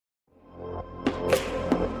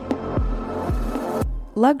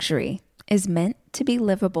Luxury is meant to be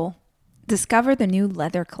livable. Discover the new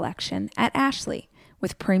leather collection at Ashley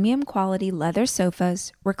with premium quality leather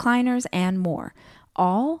sofas, recliners, and more,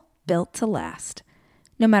 all built to last.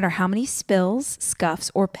 No matter how many spills,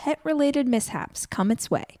 scuffs, or pet-related mishaps come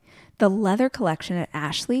its way, the leather collection at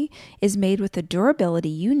Ashley is made with the durability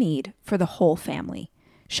you need for the whole family.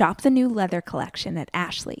 Shop the new leather collection at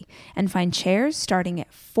Ashley and find chairs starting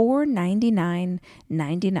at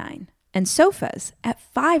 $499.99 and sofas at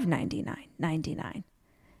 $599.99.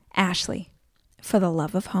 Ashley, for the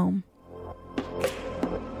love of home.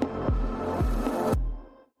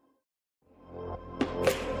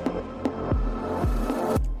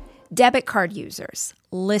 Debit card users,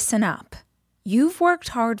 listen up. You've worked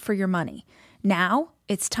hard for your money. Now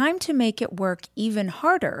it's time to make it work even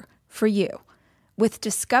harder for you. With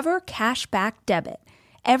Discover Cashback Debit,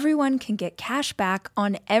 everyone can get cash back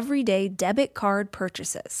on everyday debit card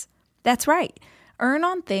purchases. That's right. Earn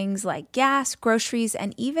on things like gas, groceries,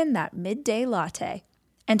 and even that midday latte.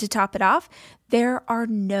 And to top it off, there are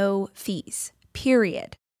no fees,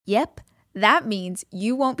 period. Yep, that means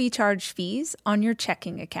you won't be charged fees on your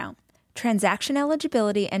checking account. Transaction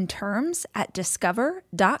eligibility and terms at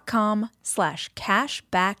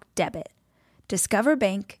discover.com/cashbackdebit. Discover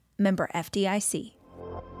Bank, member FDIC.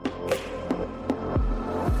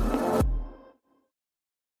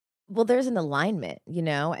 Well, there's an alignment,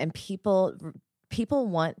 and people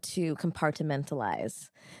want to compartmentalize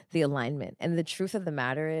the alignment. And the truth of the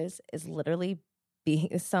matter is literally being,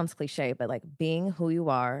 it sounds cliche, but like being who you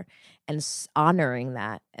are and honoring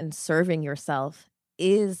that and serving yourself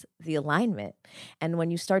is the alignment. And when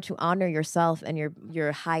you start to honor yourself and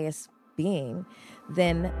your highest being,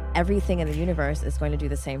 then everything in the universe is going to do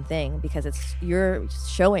the same thing, because you're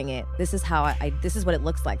showing it. This is how this is what it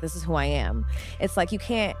looks like. This is who I am. It's like you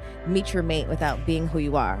can't meet your mate without being who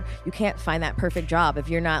you are. You can't find that perfect job if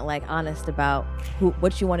you're not like honest about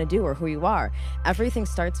what you want to do or who you are. Everything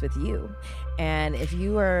starts with you. And if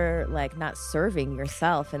you are like not serving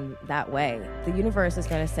yourself in that way, the universe is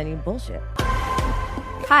going to send you bullshit.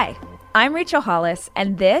 Hi, I'm Rachel Hollis,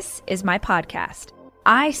 and this is my podcast.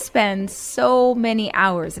 I spend so many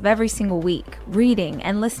hours of every single week reading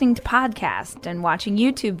and listening to podcasts and watching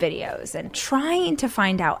YouTube videos and trying to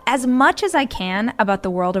find out as much as I can about the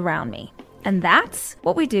world around me. And that's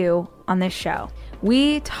what we do on this show.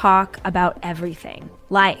 We talk about everything,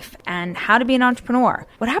 life and how to be an entrepreneur.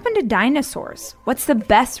 What happened to dinosaurs? What's the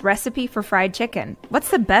best recipe for fried chicken? What's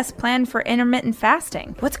the best plan for intermittent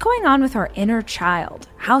fasting? What's going on with our inner child?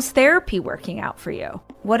 How's therapy working out for you?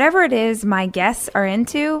 Whatever it is my guests are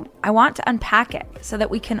into, I want to unpack it so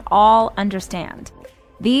that we can all understand.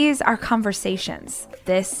 These are conversations.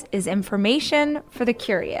 This is information for the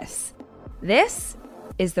curious. This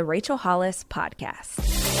is the Rachel Hollis Podcast.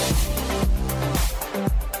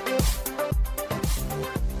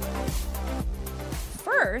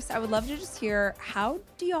 First, I would love to just hear, how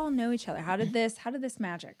do you all know each other? How did this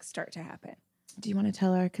magic start to happen? Do you want to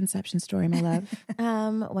tell our conception story, my love?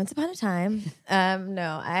 Once upon a time,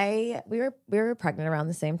 we were pregnant around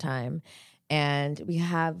the same time, and we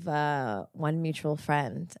have one mutual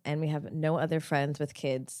friend, and we have no other friends with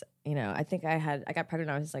kids. I think I got pregnant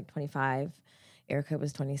when I was like 25. Erica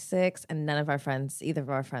was 26, and either of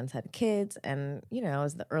our friends had kids. And, it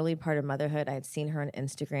was the early part of motherhood. I had seen her on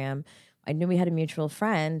Instagram. I knew we had a mutual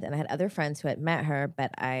friend, and I had other friends who had met her,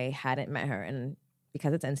 but I hadn't met her. And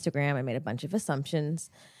because it's Instagram, I made a bunch of assumptions.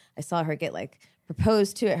 I saw her get like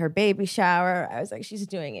proposed to at her baby shower. I was like, she's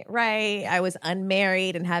doing it right. I was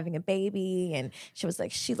unmarried and having a baby, and she was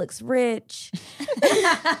like, she looks rich.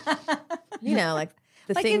 Like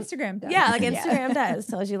the like thing Instagram does. Yeah, like Instagram does,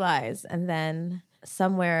 tells you lies. And then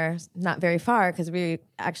somewhere not very far, because we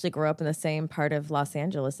actually grew up in the same part of Los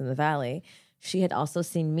Angeles in the Valley, she had also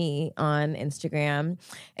seen me on Instagram,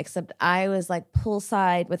 except I was like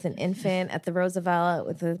poolside with an infant at the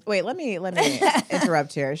Roosevelt Wait, let me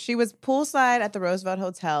interrupt here. She was poolside at the Roosevelt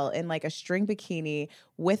Hotel in like a string bikini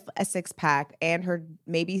with a 6-pack and her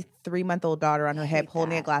maybe 3-month-old daughter on her hip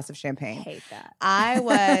holding a glass of champagne. Hate that. I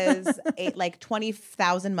was like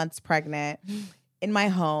 20,000 months pregnant in my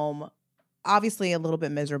home, obviously a little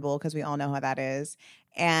bit miserable because we all know how that is.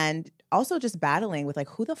 And also just battling with like,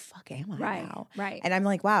 who the fuck am I now? Right. And I'm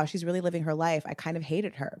like, wow, she's really living her life. I kind of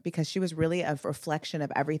hated her because she was really a reflection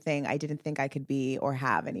of everything I didn't think I could be or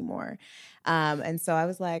have anymore. And so I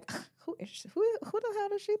was like, who is she? Who the hell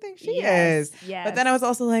does she think she is? Yes. But then I was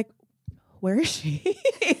also like, where is she?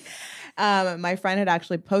 My friend had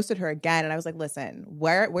actually posted her again. And I was like, listen,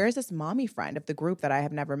 where is this mommy friend of the group that I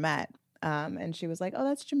have never met? And she was like, oh,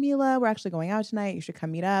 that's Jamilah. We're actually going out tonight. You should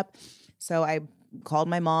come meet up. So I called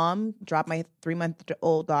my mom, dropped my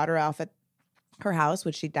 3-month-old daughter off at her house,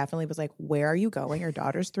 which she definitely was like, where are you going? Your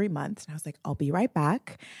daughter's 3 months. And I was like, I'll be right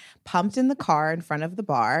back. Pumped in the car in front of the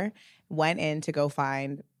bar, went in to go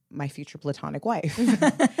find my future platonic wife,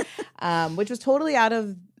 which was totally out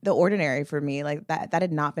of the ordinary for me. Like that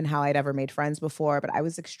had not been how I'd ever made friends before, but I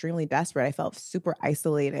was extremely desperate. I felt super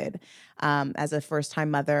isolated as a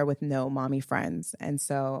first-time mother with no mommy friends. And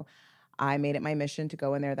so I made it my mission to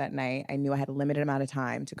go in there that night. I knew I had a limited amount of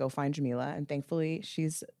time to go find Jamilah. And thankfully,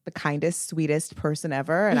 she's the kindest, sweetest person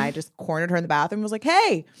ever. And I just cornered her in the bathroom and was like,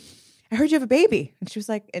 hey, I heard you have a baby. And she was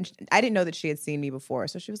like, I didn't know that she had seen me before.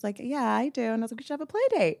 So she was like, yeah, I do. And I was like, we should have a play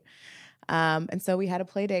date. And so we had a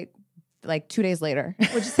play date like 2 days later.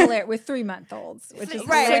 Which is hilarious with 3-month-olds. Which is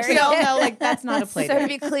right. hilarious. Which we all know, like, that's not a play So date. to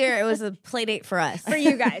be clear, it was a play date for us. For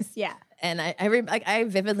you guys, yeah. And I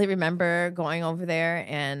vividly remember going over there,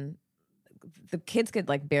 and the kids could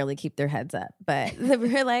like barely keep their heads up, but they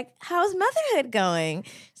were like, how's motherhood going?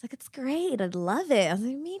 It's like, it's great. I love it. I was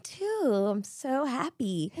like, me too. I'm so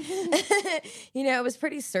happy. It was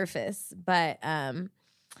pretty surface, but I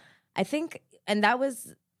think, and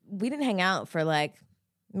we didn't hang out for like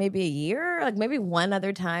maybe a year, like maybe one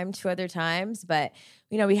other time, 2 other times, but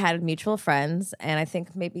we had mutual friends. And I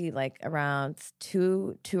think maybe like around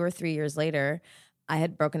 2 or 3 years later, I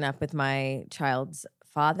had broken up with my child's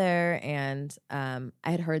father, and I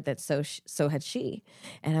had heard that so had she,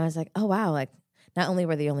 and I was like, oh wow, like not only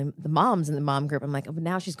were the moms in the mom group, I'm like, oh, but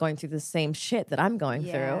now she's going through the same shit that I'm going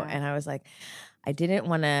through, and I was like, I didn't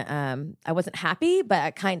want to, I wasn't happy, but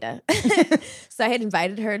I kind of, so I had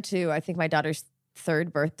invited her to, I think my daughter's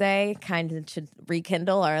 3rd birthday, kind of to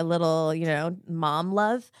rekindle our little, mom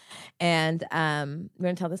love, and you want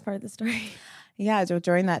to tell this part of the story? Yeah, so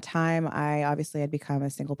during that time, I obviously had become a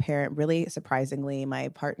single parent. Really surprisingly, my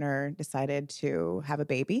partner decided to have a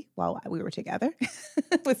baby while we were together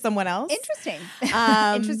with someone else. Interesting.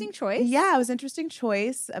 Interesting choice. Yeah, it was an interesting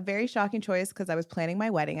choice, a very shocking choice because I was planning my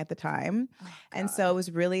wedding at the time. Oh, and so it was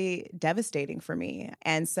really devastating for me.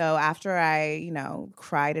 And so after I,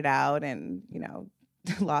 cried it out and,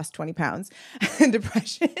 lost 20 pounds in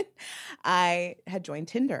depression, I had joined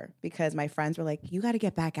Tinder because my friends were like, you got to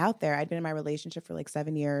get back out there. I'd been in my relationship for like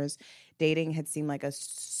 7 years. Dating had seemed like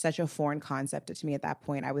such a foreign concept to me at that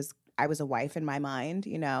point. I was a wife in my mind,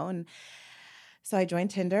 and so I joined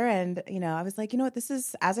Tinder, and, I was like, what,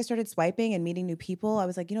 as I started swiping and meeting new people, I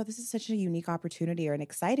was like, this is such a unique opportunity or an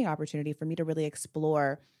exciting opportunity for me to really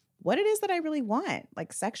explore what it is that I really want,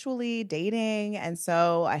 like sexually, dating. And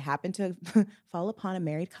so I happened to fall upon a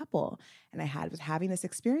married couple, and I was having this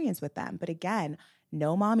experience with them. But again,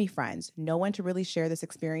 no mommy friends, no one to really share this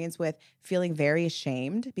experience with, feeling very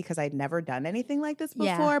ashamed because I'd never done anything like this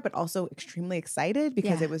before, but also extremely excited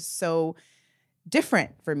because it was so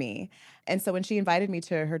different for me. And so when she invited me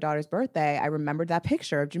to her daughter's birthday, I remembered that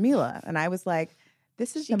picture of Jamilah, and I was like,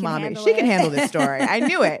 this is the mommy. She can handle this story. I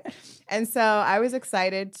knew it. And so I was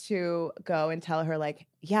excited to go and tell her, like,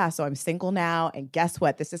 yeah, so I'm single now. And guess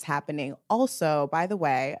what? This is happening. Also, by the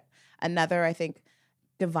way, another, I think,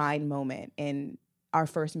 divine moment in our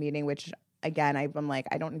first meeting, which, again, I'm like,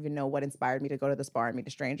 I don't even know what inspired me to go to this bar and meet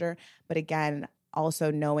a stranger. But again, also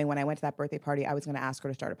knowing when I went to that birthday party, I was going to ask her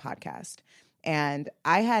to start a podcast. And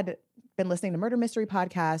I had been listening to murder mystery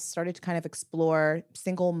podcasts, started to kind of explore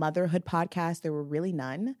single motherhood podcasts. There were really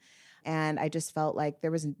none. And I just felt like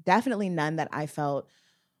there was definitely none that I felt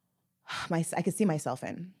I could see myself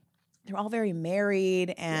in. They're all very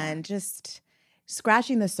married and just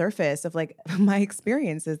scratching the surface of like my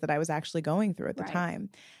experiences that I was actually going through at the time.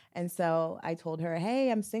 And so I told her,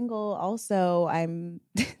 hey, I'm single. Also, I've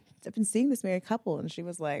been seeing this married couple. And she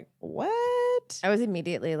was like, what? I was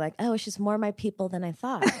immediately like, oh, she's more my people than I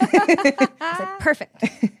thought. I was like, perfect.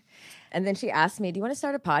 And then she asked me, do you want to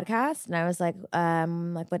start a podcast? And I was like,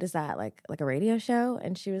 what is that? Like a radio show?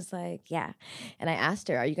 And she was like, yeah. And I asked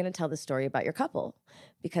her, are you going to tell the story about your couple?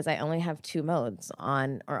 Because I only have 2 modes,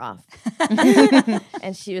 on or off.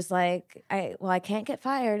 And she was like, I can't get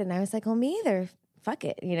fired. And I was like, well, me either. Fuck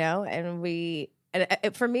it,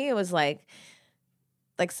 And for me, it was like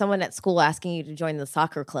someone at school asking you to join the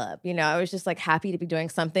soccer club. I was just like happy to be doing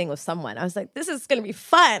something with someone. I was like, this is going to be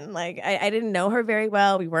fun. Like I didn't know her very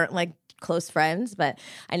well. We weren't like close friends, but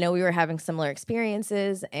I know we were having similar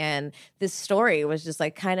experiences. And this story was just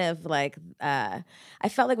like kind of like, I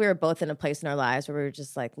felt like we were both in a place in our lives where we were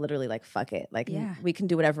just like literally like, fuck it. Like we can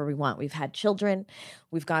do whatever we want. We've had children.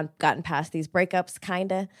 We've gotten past these breakups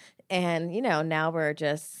kind of. And, now we're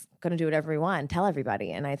just going to do whatever we want and tell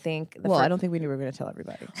everybody. And I think I don't think we knew we were going to tell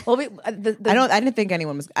everybody. Well, I didn't think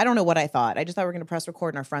anyone was. I don't know what I thought. I just thought we were going to press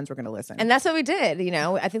record and our friends were going to listen. And that's what we did.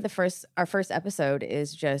 I think our first episode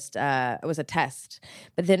is just it was a test,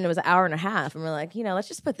 but then it was an hour and a half, and we're like, let's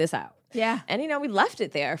just put this out. Yeah. And, we left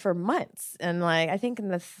it there for months. And, like, I think in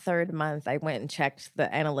the third month, I went and checked the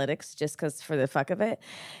analytics just because for the fuck of it.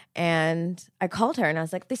 And I called her and I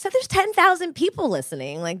was like, they said there's 10,000 people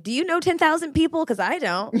listening. Like, do you know 10,000 people? Because I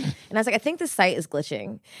don't. And I was like, I think the site is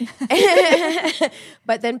glitching.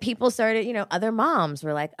 But then people started, other moms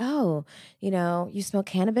were like, oh, you smoke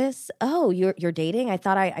cannabis? Oh, you're dating? I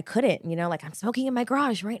thought I couldn't, like I'm smoking in my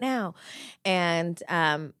garage right now. And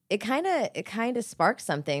it kind of sparked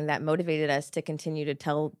something that motivated us to continue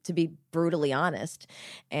to be brutally honest.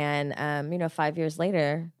 And 5 years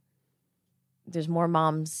later, there's more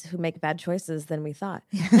moms who make bad choices than we thought.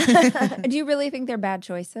 Do you really think they're bad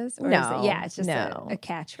choices? Or no. It's just a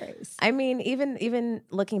catchphrase. I mean, even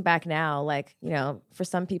looking back now, like, for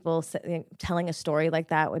some people, telling a story like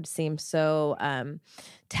that would seem so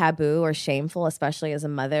taboo or shameful, especially as a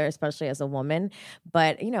mother, especially as a woman.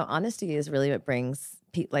 But, honesty is really what brings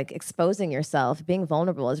exposing yourself, being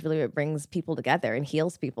vulnerable is really what brings people together and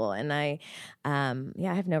heals people. And I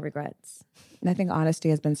have no regrets. And I think honesty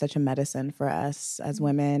has been such a medicine for us as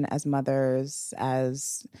women, as mothers,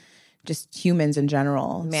 as just humans in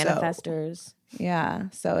general. Manifestors.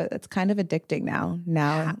 So it's kind of addicting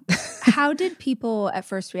now. How did people at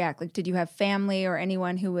first react? Like, did you have family or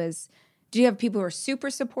anyone do you have people who are super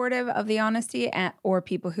supportive of the honesty or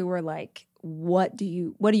people who were like, what are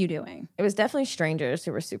you doing? It was definitely strangers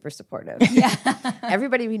who were super supportive. Yeah.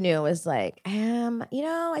 Everybody we knew was like,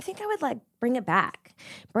 I think I would like bring it back.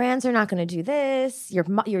 Brands are not going to do this.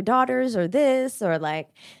 Your daughters or this, or like,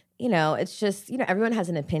 it's just, everyone has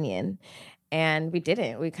an opinion. And we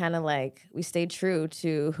didn't. We kind of we stayed true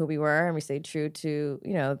to who we were, and we stayed true to,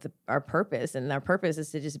 our purpose. And our purpose is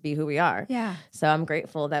to just be who we are. Yeah. So I'm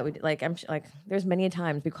grateful that there's many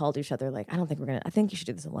times we called each other I think you should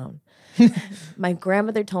do this alone. My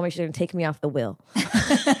grandmother told me she's going to take me off the will.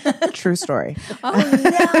 True story.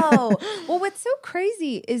 Oh, no. Well, what's so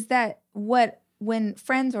crazy is that when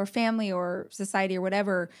friends or family or society or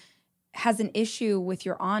whatever has an issue with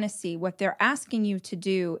your honesty, what they're asking you to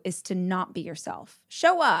do is to not be yourself.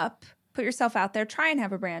 Show up, put yourself out there, try and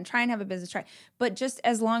have a brand, try and have a business, but just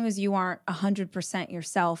as long as you aren't 100%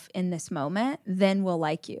 yourself in this moment, then we'll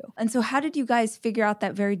like you. And so how did you guys figure out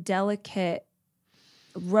that very delicate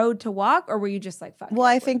road to walk, or were you just like, fuck it? Well,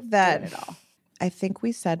 I think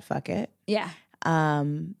we said fuck it. Yeah.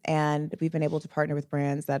 And we've been able to partner with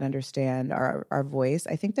brands that understand our voice.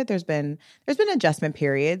 I think that there's been adjustment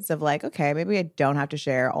periods of like, okay, maybe I don't have to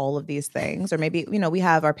share all of these things, or maybe, we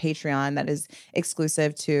have our Patreon that is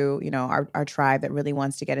exclusive to, our tribe that really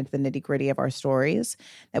wants to get into the nitty gritty of our stories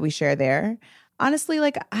that we share there. Honestly,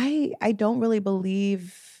 like I don't really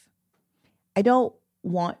believe, I don't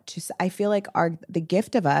want to, I feel like the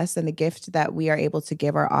gift of us and the gift that we are able to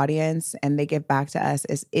give our audience and they give back to us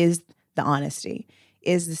is the honesty,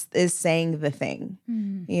 is saying the thing,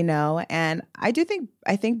 and I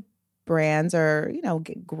think brands are,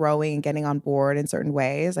 growing and getting on board in certain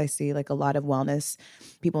ways. I see like a lot of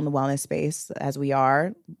people in the wellness space, as we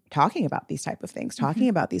are, talking about these type of things, talking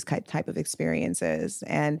about these type of experiences,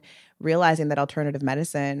 and realizing that alternative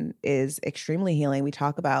medicine is extremely healing. We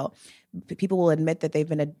talk about, people will admit that they've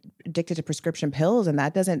been addicted to prescription pills, and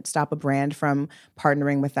that doesn't stop a brand from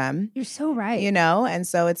partnering with them. You're so right. And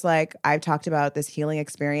so it's like, I've talked about this healing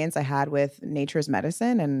experience I had with nature's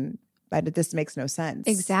medicine, and this makes no sense.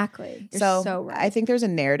 Exactly. You're so right. I think there's a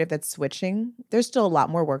narrative that's switching. There's still a lot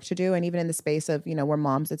more work to do. And even in the space of, we're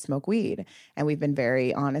moms that smoke weed, and we've been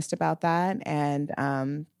very honest about that.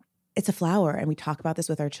 And, it's a flower, and we talk about this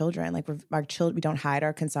with our children. Like we don't hide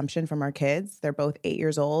our consumption from our kids. They're both 8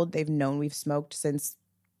 years old. They've known we've smoked since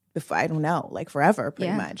before, I don't know, like forever,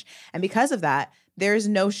 pretty much. And because of that, there's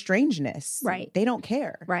no strangeness. Right. They don't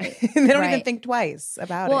care. Right. They don't even think twice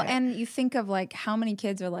about it. Well, and you think of like how many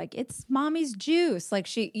kids are like, it's mommy's juice. Like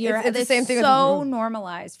it's the same thing. So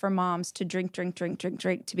normalized for moms to drink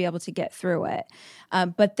to be able to get through it.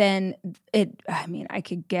 But then I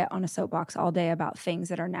could get on a soapbox all day about things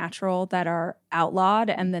that are natural, that are outlawed,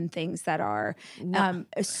 and then things that are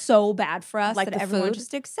so bad for us, like that everyone food.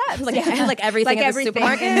 Just accepts. Like everything in the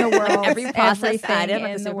supermarket in the world. Like every processed item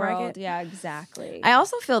in the supermarket. World. Yeah, exactly. I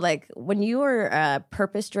also feel like when you are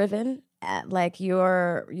purpose-driven, like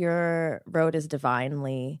your road is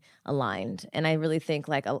divinely aligned. And I really think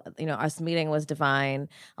like, us meeting was divine.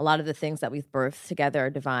 A lot of the things that we've birthed together are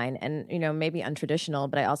divine and, maybe untraditional.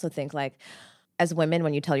 But I also think like as women,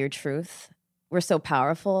 when you tell your truth, we're so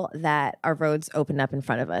powerful that our roads open up in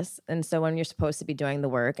front of us. And so when you're supposed to be doing the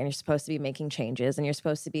work and you're supposed to be making changes and you're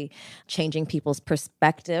supposed to be changing people's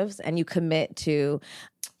perspectives, and you commit to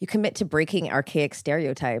breaking archaic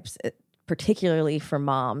stereotypes, particularly for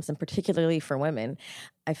moms and particularly for women,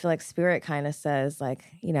 I feel like Spirit kind of says, like,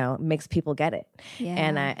 makes people get it. Yeah.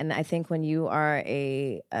 And I think when you are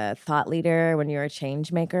a thought leader, when you're a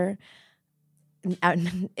change maker,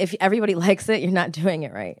 if everybody likes it, you're not doing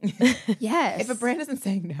it right. Yes. If a brand isn't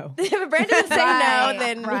saying no. If a brand doesn't say Right, no,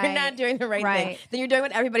 then right, you're not doing the right thing. Then you're doing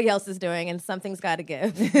what everybody else is doing, and something's got to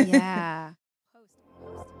give. Yeah.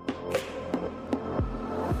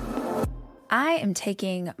 I am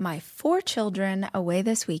taking my 4 children away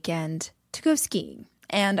this weekend to go skiing.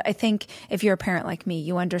 And I think if you're a parent like me,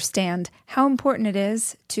 you understand how important it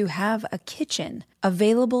is to have a kitchen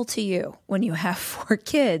available to you when you have 4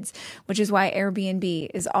 kids, which is why Airbnb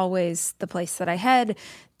is always the place that I head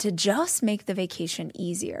to just make the vacation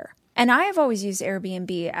easier. And I have always used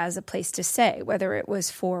Airbnb as a place to stay, whether it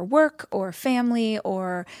was for work or family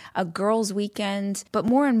or a girls' weekend. But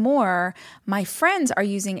more and more, my friends are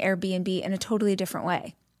using Airbnb in a totally different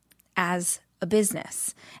way, as a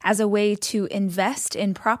business, as a way to invest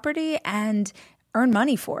in property and earn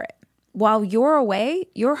money for it. While you're away,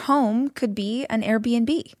 your home could be an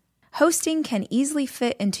Airbnb. Hosting can easily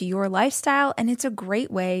fit into your lifestyle, and it's a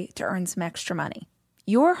great way to earn some extra money.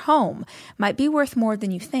 Your home might be worth more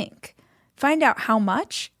than you think. Find out how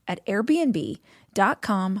much at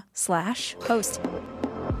airbnb.com/host.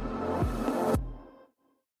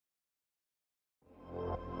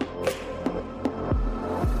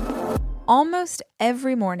 Almost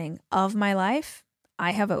every morning of my life,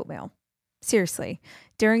 I have oatmeal. Seriously,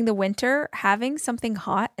 during the winter, having something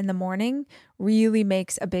hot in the morning really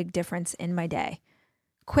makes a big difference in my day.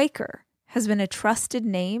 Quaker has been a trusted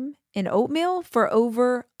name in oatmeal for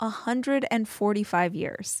over 145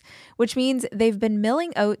 years, which means they've been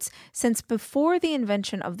milling oats since before the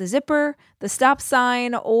invention of the zipper, the stop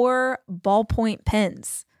sign, or ballpoint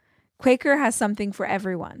pens. Quaker has something for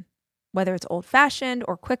everyone, whether it's old-fashioned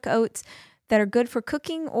or quick oats that are good for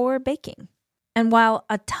cooking or baking. And while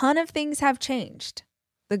a ton of things have changed,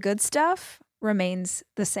 the good stuff remains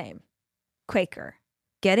the same. Quaker,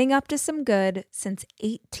 getting up to some good since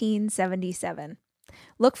 1877.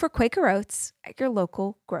 Look for Quaker Oats at your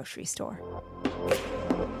local grocery store.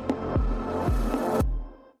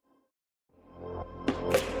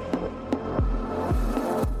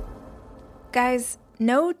 Guys,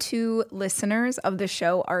 no 2 listeners of the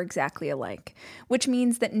show are exactly alike, which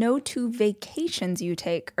means that no 2 vacations you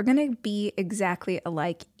take are going to be exactly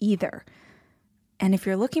alike either. And if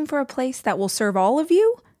you're looking for a place that will serve all of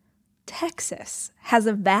you, Texas has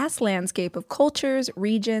a vast landscape of cultures,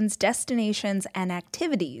 regions, destinations, and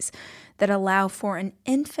activities that allow for an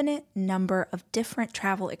infinite number of different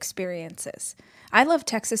travel experiences. I love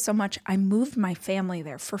Texas so much, I moved my family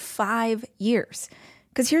there for 5 years.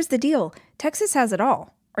 Because here's the deal, Texas has it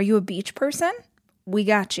all. Are you a beach person? We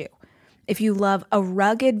got you. If you love a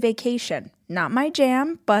rugged vacation, not my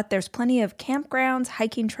jam, but there's plenty of campgrounds,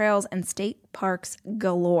 hiking trails, and state parks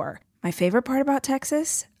galore. My favorite part about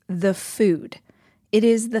Texas? The food. It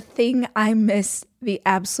is the thing I miss the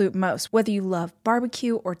absolute most. Whether you love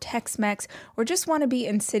barbecue or Tex-Mex or just want to be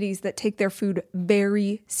in cities that take their food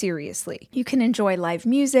very seriously, you can enjoy live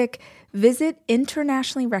music, visit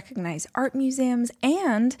internationally recognized art museums,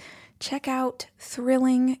 and check out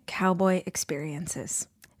thrilling cowboy experiences.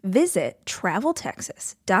 Visit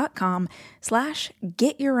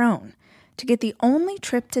traveltexas.com/getyourown to get the only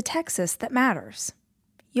trip to Texas that matters.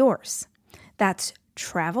 Yours. That's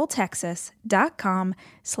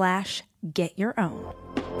traveltexas.com/getyourown.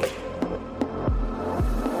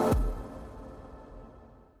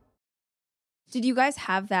 Did you guys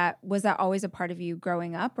have that? Was that always a part of you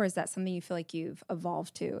growing up, or is that something you feel like you've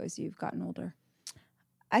evolved to as you've gotten older?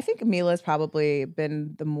 I think Mila's probably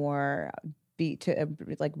been the more beat to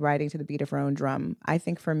like riding to the beat of her own drum. I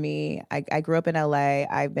think for me, I grew up in LA.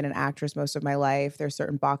 I've been an actress most of my life. There's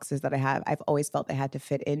certain boxes that I've always felt I had to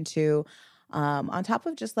fit into. On top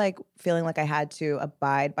of just like feeling like I had to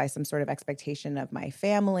abide by some sort of expectation of my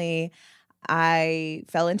family, I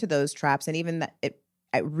fell into those traps. And even that it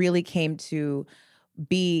really came to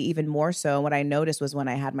be even more so. What I noticed was when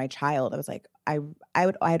I had my child, I was like, I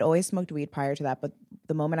had always smoked weed prior to that, but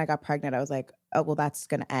the moment I got pregnant, I was like, oh, well, that's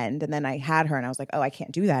going to end. And then I had her and I was like, oh, I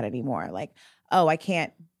can't do that anymore. Like, oh, I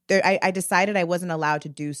can't. I decided I wasn't allowed to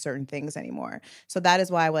do certain things anymore. So that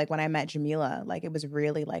is why, like, when I met Jamilah, like, it was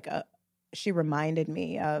really like she reminded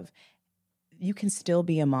me of you can still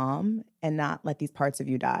be a mom and not let these parts of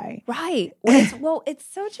you die. Right. Well, it's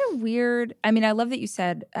such a weird, I mean, I love that you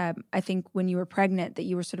said, I think when you were pregnant that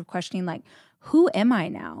you were sort of questioning like, who am I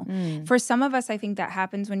now? For some of us, I think that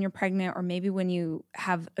happens when you're pregnant or maybe when you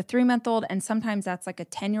have a 3-month-old, and sometimes that's like a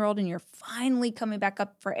 10-year-old and you're finally coming back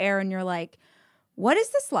up for air and you're like, what is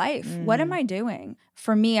this life? What am I doing?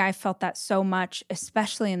 For me, I felt that so much,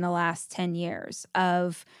 especially in the last 10 years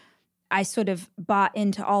of I sort of bought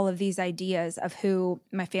into all of these ideas of who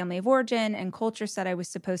my family of origin and culture said I was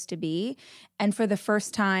supposed to be. And for the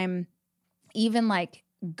first time, even like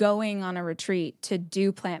going on a retreat to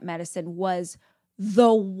do plant medicine was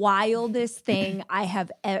the wildest thing I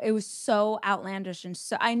have ever. It was so outlandish. And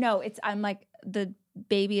so I know I'm like the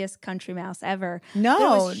babyest country mouse ever. No. But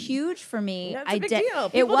it was huge for me. That's a big deal.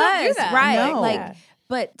 It People don't do was, that. right. No. Like,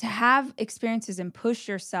 but to have experiences and push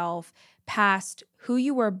yourself past who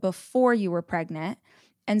you were before you were pregnant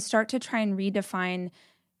and start to try and redefine,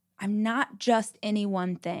 I'm not just any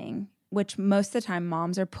one thing, which most of the time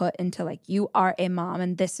moms are put into like, you are a mom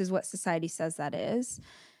and this is what society says that is.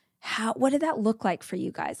 What did that look like for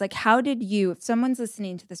you guys? Like, how did you, if someone's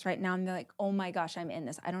listening to this right now and they're like, oh my gosh, I'm in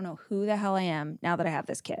this. I don't know who the hell I am now that I have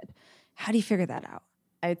this kid. How do you figure that out?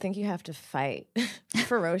 I think you have to fight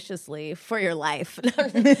ferociously for your life.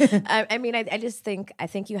 I mean, I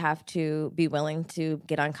think you have to be willing to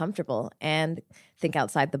get uncomfortable and think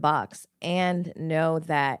outside the box and know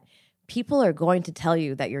that people are going to tell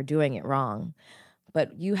you that you're doing it wrong.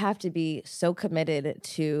 But you have to be so committed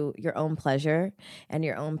to your own pleasure and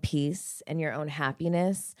your own peace and your own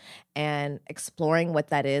happiness and exploring what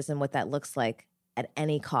that is and what that looks like at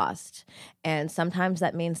any cost. And sometimes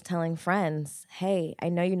that means telling friends, hey, I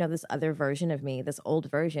know you know this other version of me, this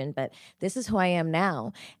old version, but this is who I am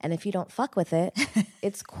now. And if you don't fuck with it,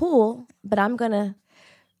 it's cool, but I'm gonna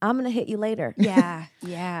hit you later. Yeah,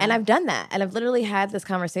 yeah. And I've done that. And I've literally had this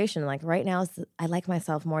conversation. Like right now, I like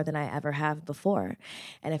myself more than I ever have before.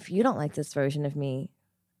 And if you don't like this version of me,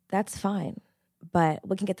 that's fine. But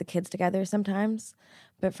we can get the kids together sometimes.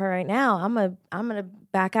 But for right now, I'm gonna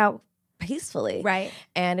back out peacefully. Right.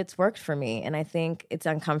 And it's worked for me. And I think it's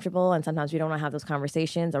uncomfortable. And sometimes we don't want to have those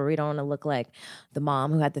conversations, or we don't want to look like the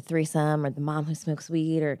mom who had the threesome or the mom who smokes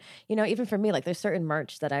weed, or, you know, even for me, like there's certain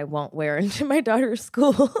merch that I won't wear into my daughter's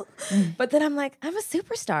school. But then I'm like, I'm a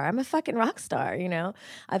superstar. I'm a fucking rock star. You know,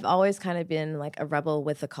 I've always kind of been like a rebel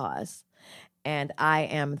with a cause, and I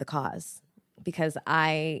am the cause. Because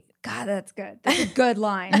God, that's good. That's a good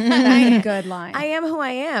line. That's a good line. I am who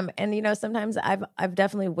I am. And, you know, sometimes I've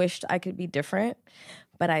definitely wished I could be different,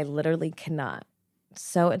 but I literally cannot.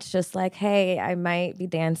 So it's just like, hey, I might be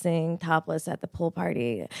dancing topless at the pool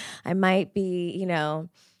party. I might be, you know,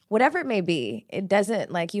 whatever it may be. It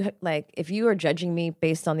doesn't if you are judging me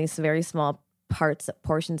based on these very small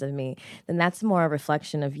portions of me, then that's more a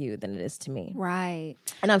reflection of you than it is to me. Right.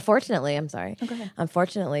 And unfortunately, I'm sorry. Oh, go ahead.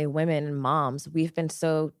 Unfortunately, women and moms, we've been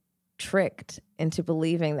so tricked into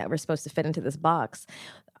believing that we're supposed to fit into this box.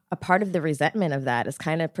 A part of the resentment of that is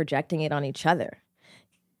kind of projecting it on each other.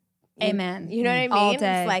 Amen. You know what I mean? All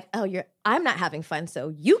day. It's like, oh, I'm not having fun,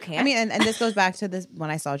 so you can't. I mean, and this goes back to this when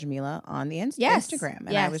I saw Jamilah on the Instagram,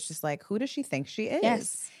 and I was just like, who does she think she is?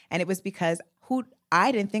 Yes. And it was because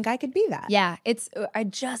I didn't think I could be that. Yeah, I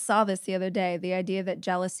just saw this the other day. The idea that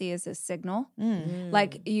jealousy is a signal,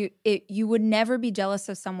 like you would never be jealous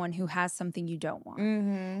of someone who has something you don't want.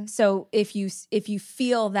 Mm-hmm. So if you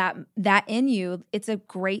feel that in you, it's a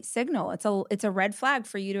great signal. It's a red flag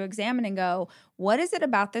for you to examine and go, what is it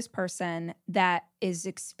about this person that is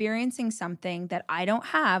experiencing something that I don't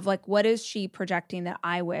have? Like, what is she projecting that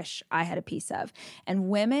I wish I had a piece of? And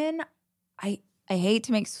women, I hate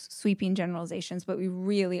to make sweeping generalizations, but we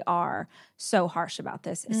really are so harsh about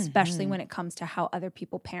this, especially when it comes to how other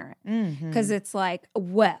people parent. Because it's like,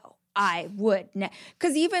 well, I would.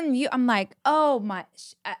 Because even you, I'm like, oh my,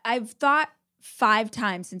 I've thought 5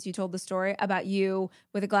 times since you told the story about you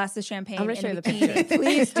with a glass of champagne. I'm going to show you the bikini. picture.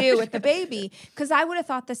 Please do, with the baby. Because I would have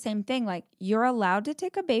thought the same thing. Like, you're allowed to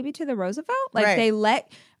take a baby to the Roosevelt? Like,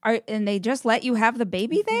 Right. they just let you have the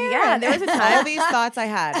baby there? Yeah, there was a time. All these thoughts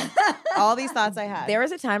I had. There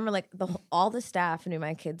was a time where like all the staff knew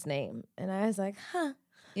my kid's name, and I was like, huh.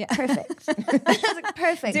 Yeah. Perfect. I was like,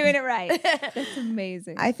 perfect. Doing it right. That's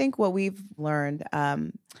amazing. I think what we've learned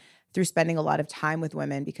through spending a lot of time with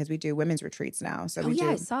women, because we do women's retreats now. So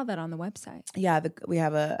I saw that on the website. Yeah, we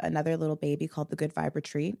have another little baby called the Good Vibe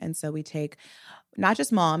Retreat. And so we take not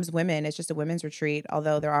just moms, women. It's just a women's retreat,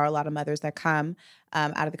 although there are a lot of mothers that come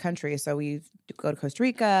out of the country. So we go to Costa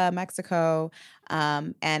Rica, Mexico,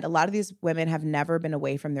 and a lot of these women have never been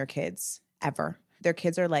away from their kids, ever. Their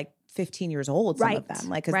kids are like 15 years old, some of Right. them.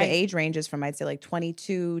 Like, because Right. the age range is from, I'd say, like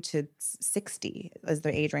 22 to 60 is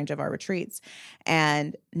the age range of our retreats.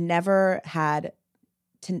 And never had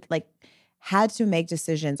to make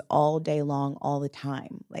decisions all day long, all the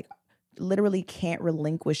time. Like, literally can't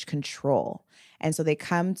relinquish control. And so they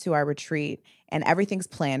come to our retreat and everything's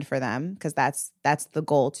planned for them, because that's the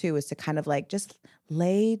goal too, is to kind of like just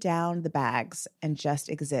lay down the bags and just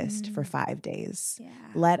exist for 5 days. Yeah.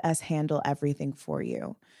 Let us handle everything for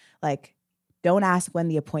you. Like, don't ask when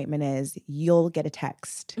the appointment is. You'll get a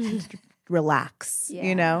text. Relax, Yeah.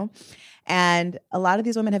 you know? And a lot of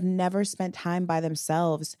these women have never spent time by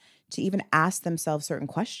themselves to even ask themselves certain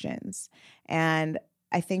questions. And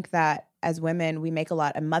I think that as women,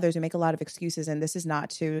 and mothers, we make a lot of excuses. And this is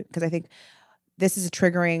not because I think this is a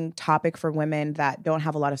triggering topic for women that don't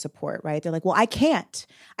have a lot of support, right? They're like, well, I can't.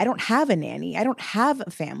 I don't have a nanny. I don't have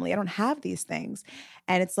a family. I don't have these things.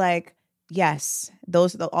 And it's like, yes,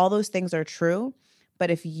 all those things are true. But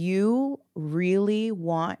if you really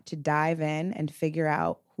want to dive in and figure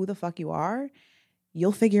out who the fuck you are,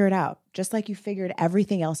 you'll figure it out. Just like you figured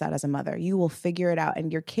everything else out as a mother. You will figure it out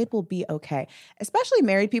and your kid will be okay. Especially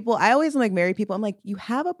married people. I always like married people. I'm like, you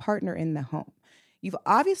have a partner in the home. You've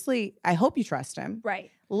obviously, I hope you trust him. Right.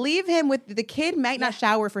 Leave him with, the kid might not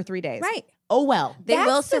shower for 3 days. Right. Oh, well. They That's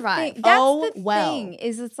will the survive. thing. That's Oh, the well. thing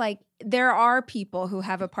is, it's like there are people who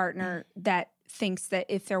have a partner that thinks that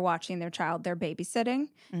if they're watching their child, they're babysitting.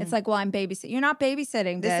 It's like, well, I'm babysitting. You're not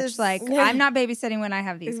babysitting, This bitch. is- Like, I'm not babysitting when I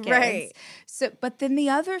have these kids. Right. So, but then the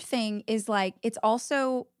other thing is like, it's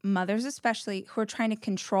also mothers, especially, who are trying to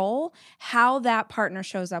control how that partner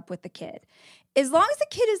shows up with the kid. As long as the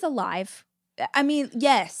kid is alive, I mean,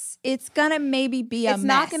 yes, it's gonna maybe be a It's mess.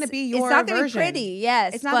 not gonna be your It's not gonna version. be pretty.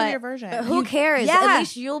 Yes, It's not gonna be your version. But who cares? yeah. At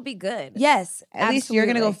least you'll be good. Yes, At least you're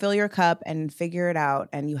gonna go absolutely. fill your cup and figure it out,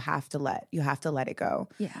 and you have to let it go.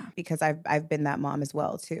 Yeah. Because I've been that mom as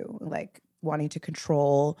well too, like wanting to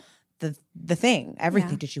control the thing,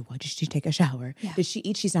 everything. Yeah. Did she take a shower? Yeah. Did she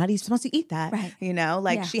eat? She's not even supposed to eat that. Right. You know,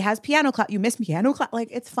 like Yeah. she has piano class. You miss piano class. Like,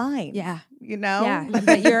 it's fine. Yeah. You know? Yeah,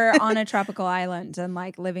 but you're on a tropical island and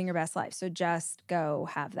like living your best life. So just go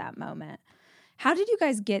have that moment. How did you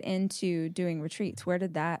guys get into doing retreats? Where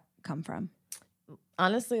did that come from?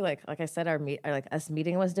 Honestly, like I said, us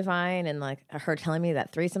meeting was divine, and like her telling me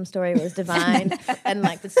that threesome story was divine, and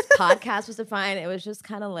like this podcast was divine. It was just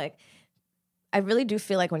kind of like, I really do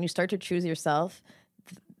feel like when you start to choose yourself,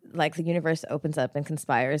 like the universe opens up and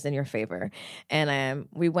conspires in your favor. And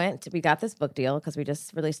we got this book deal because we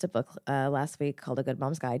just released a book last week called A Good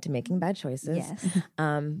Mom's Guide to Making Bad Choices. Yes.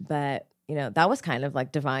 But you know, that was kind of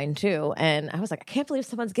like divine too. And I was like, I can't believe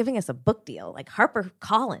someone's giving us a book deal, like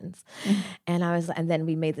HarperCollins. And then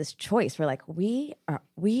we made this choice. We're like, we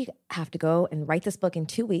have to go and write this book in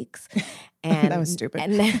 2 weeks. And That was stupid.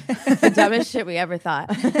 And then, the dumbest shit we ever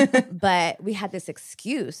thought. But we had this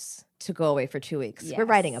excuse to go away for 2 weeks. Yes. We're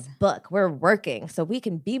writing a book. We're working. So we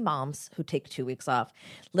can be moms who take 2 weeks off.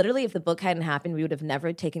 Literally, if the book hadn't happened, we would have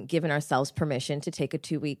never given ourselves permission to take a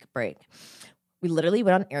 2-week break. We literally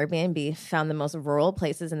went on Airbnb, found the most rural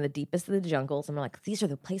places in the deepest of the jungles, and we're like, these are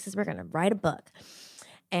the places we're going to write a book.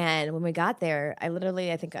 And when we got there, I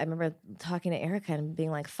remember talking to Erica and being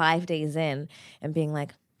like 5 days in and being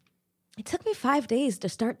like, it took me 5 days to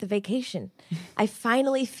start the vacation. I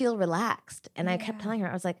finally feel relaxed. And I kept telling her,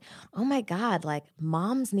 I was like, oh my God, like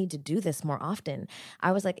moms need to do this more often.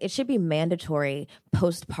 I was like, it should be mandatory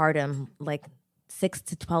postpartum, like 6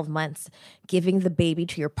 to 12 months, giving the baby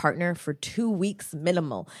to your partner for 2 weeks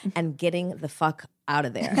minimal and getting the fuck out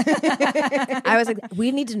of there. I was like,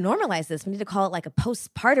 we need to normalize this. We need to call it like a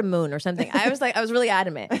postpartum moon or something. I was really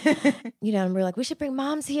adamant, you know, and we're like, we should bring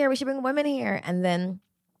moms here. We should bring women here. And then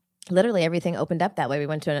literally everything opened up that way. We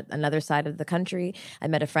went to another side of the country. I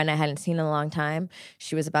met a friend I hadn't seen in a long time.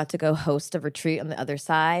 She was about to go host a retreat on the other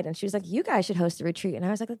side. And she was like, you guys should host a retreat. And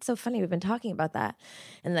I was like, that's so funny. We've been talking about that.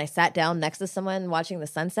 And then I sat down next to someone watching the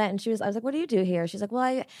sunset. And I was like, what do you do here? She's like,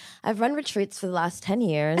 well, I've run retreats for the last 10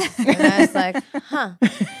 years. And I was like, huh.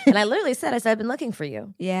 And I literally said, I've been looking for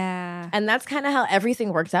you. Yeah. And that's kind of how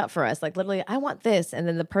everything works out for us. Like literally, I want this. And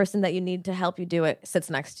then the person that you need to help you do it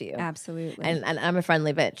sits next to you. Absolutely. And I'm a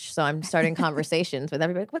friendly bitch. So I'm starting conversations with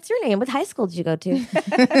everybody. What's your name? What high school did you go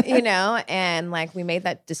to? You know? And like we made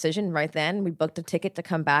that decision right then. We booked a ticket to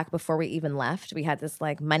come back before we even left. We had this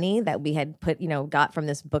like money that we had got from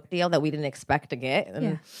this book deal that we didn't expect to get.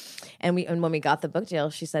 And when we got the book deal,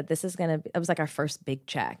 she said, it was like our first big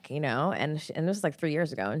check, you know? And this was like 3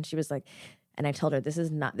 years ago. And she was like, and I told her, this is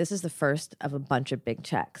the first of a bunch of big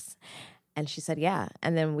checks. And she said, yeah.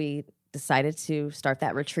 And then we decided to start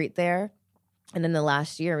that retreat there. And in the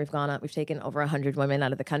last year, we've taken over 100 women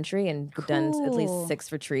out of the country and done at least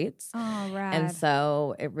 6 retreats. Oh, rad. And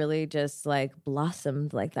so it really just like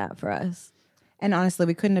blossomed like that for us. And honestly,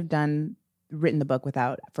 we couldn't have written the book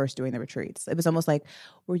without first doing the retreats. It was almost like,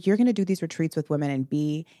 well, you're going to do these retreats with women and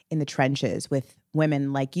be in the trenches with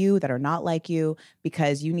women like you that are not like you,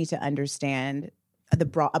 because you need to understand a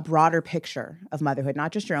broader picture of motherhood,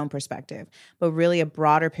 not just your own perspective, but really a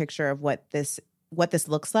broader picture of what this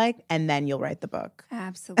looks like, and then you'll write the book.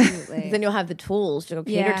 Absolutely. Then you'll have the tools to go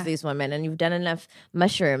cater to these women, and you've done enough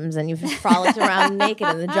mushrooms, and you've frolicked around naked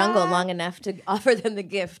in the jungle long enough to offer them the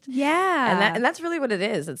gift. Yeah. And that's really what it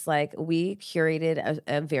is. It's like we curated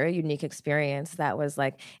a very unique experience that was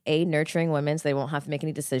like nurturing women so they won't have to make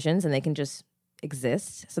any decisions and they can just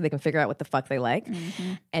exist, so they can figure out what the fuck they like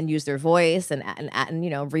and use their voice and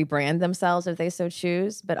rebrand themselves if they so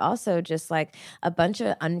choose, but also just like a bunch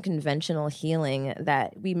of unconventional healing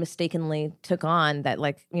that we mistakenly took on that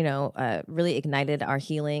really ignited our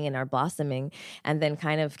healing and our blossoming, and then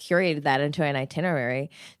kind of curated that into an itinerary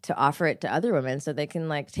to offer it to other women so they can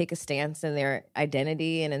like take a stance in their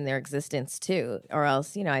identity and in their existence too, or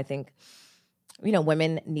else I think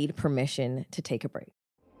women need permission to take a break.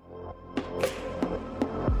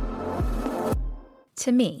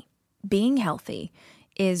 To me, being healthy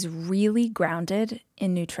is really grounded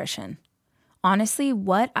in nutrition. Honestly,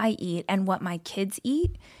 what I eat and what my kids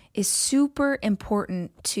eat is super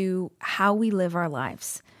important to how we live our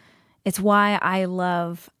lives. It's why I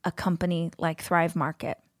love a company like Thrive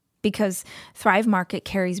Market, because Thrive Market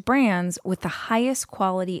carries brands with the highest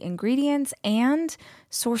quality ingredients and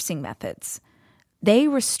sourcing methods. They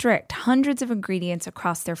restrict hundreds of ingredients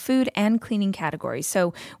across their food and cleaning categories.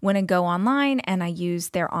 So when I go online and I use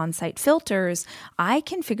their on-site filters, I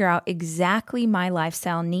can figure out exactly my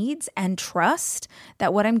lifestyle needs and trust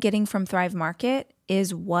that what I'm getting from Thrive Market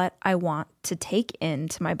is what I want to take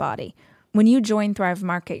into my body. When you join Thrive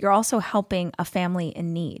Market, you're also helping a family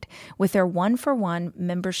in need with their 1-for-1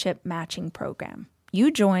 membership matching program.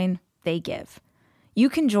 You join, they give. You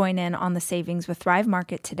can join in on the savings with Thrive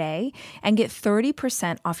Market today and get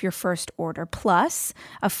 30% off your first order, plus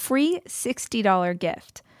a free $60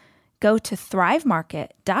 gift. Go to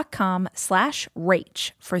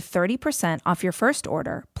thrivemarket.com/rach for 30% off your first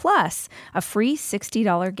order, plus a free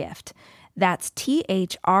 $60 gift. That's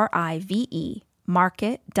THRIVE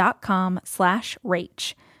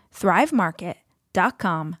market.com/rach.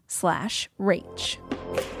 thrivemarket.com/rach.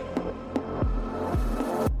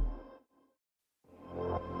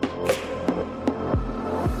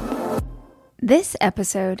 This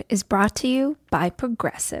episode is brought to you by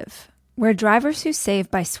Progressive, where drivers who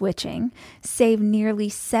save by switching save nearly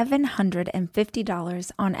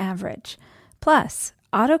 $750 on average. Plus,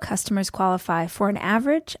 auto customers qualify for an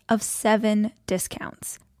average of 7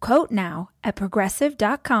 discounts. Quote now at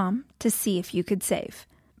progressive.com to see if you could save.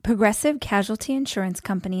 Progressive Casualty Insurance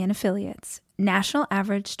Company and Affiliates. National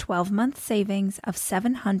average 12-month savings of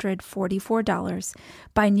 $744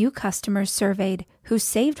 by new customers surveyed who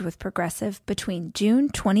saved with Progressive between June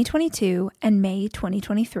 2022 and May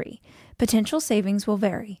 2023. Potential savings will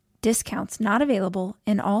vary. Discounts not available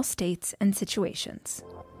in all states and situations.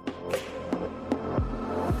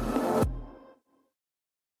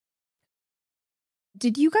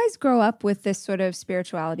 Did you guys grow up with this sort of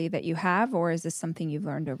spirituality that you have, or is this something you've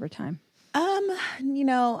learned over time?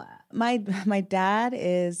 My dad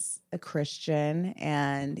is a Christian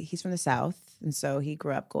and he's from the South. And so he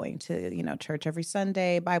grew up going to, church every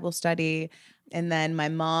Sunday, Bible study. And then my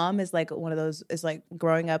mom is like one of those, is like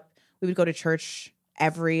growing up, we would go to church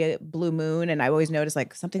every blue moon. And I always noticed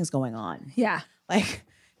like something's going on. Yeah. Like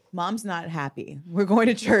mom's not happy. We're going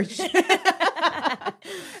to church.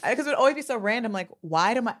 Because it would always be so random. Like,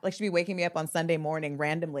 why do she'd be waking me up on Sunday morning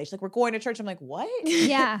randomly. She's like, we're going to church. I'm like, what?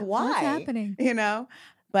 Yeah. Why? What's happening?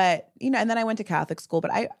 But, and then I went to Catholic school.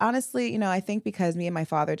 But I honestly, I think because me and my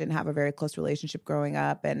father didn't have a very close relationship growing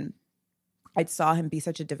up, and I saw him be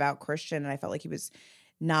such a devout Christian, and I felt like he was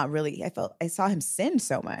not really, I saw him sin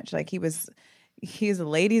so much. Like he's a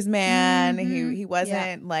ladies' man. Mm-hmm. He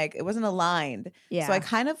wasn't like, it wasn't aligned. Yeah. So I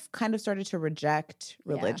kind of started to reject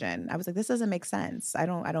religion. I was like, this doesn't make sense. I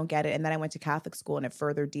don't get it. And then I went to Catholic school and it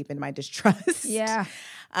further deepened my distrust. Yeah.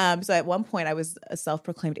 So at one point I was a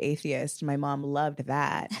self-proclaimed atheist. My mom loved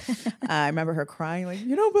that. I remember her crying like,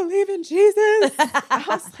 you don't believe in Jesus? I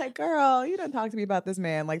was like, girl, you don't talk to me about this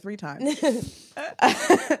man like 3 times.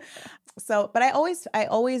 So, but I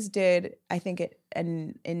always did, I think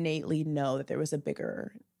innately know that there was a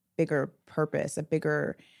bigger purpose, a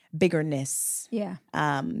bigger biggerness. Yeah.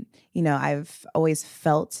 I've always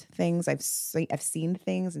felt things. I've seen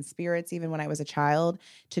things and spirits even when I was a child,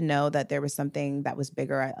 to know that there was something that was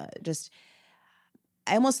bigger.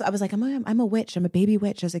 I was like, I'm a witch. I'm a baby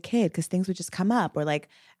witch as a kid, because things would just come up, or like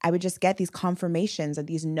I would just get these confirmations and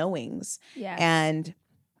these knowings. Yes. And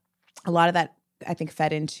a lot of that, I think,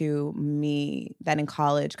 fed into me then in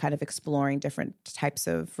college, kind of exploring different types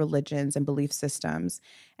of religions and belief systems.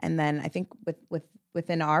 And then I think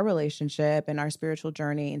within our relationship and our spiritual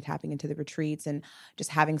journey and tapping into the retreats and just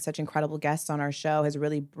having such incredible guests on our show has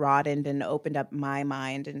really broadened and opened up my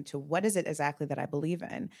mind into what is it exactly that I believe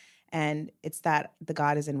in. And it's that the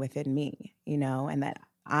God is within me, and that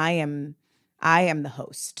I am the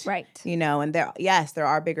host. Right. And there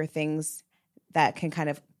are bigger things that can kind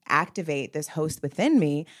of activate this host within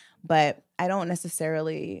me, but I don't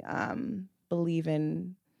necessarily believe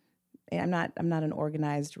in. I'm not an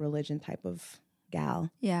organized religion type of gal.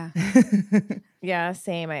 Yeah. Yeah,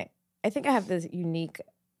 same. I think I have a unique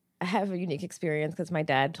experience, because my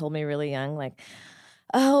dad told me really young, like,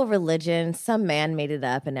 oh, religion, some man made it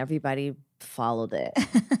up and everybody followed it.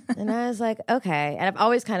 And I was like, okay. And I've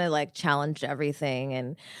always kind of like challenged everything.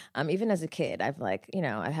 And even as a kid, I've like,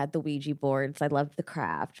 I had the Ouija boards. I loved the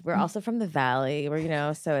craft. We're also from the Valley,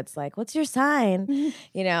 where, so it's like, what's your sign?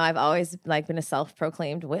 I've always like been a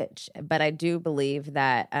self-proclaimed witch. But I do believe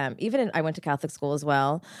that I went to Catholic school as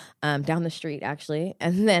well, down the street actually.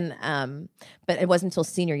 And then, but it wasn't until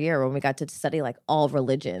senior year when we got to study like all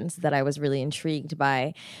religions that I was really intrigued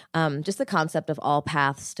by just the concept of all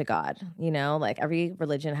paths to God. Like every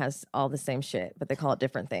religion has all the same shit, but they call it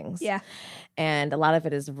different things. Yeah. And a lot of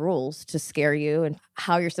it is rules to scare you and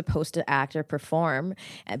how you're supposed to act or perform.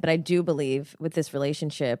 But I do believe with this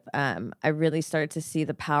relationship, I really started to see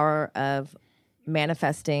the power of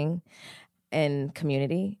manifesting in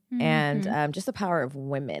community and just the power of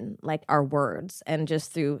women, like our words, and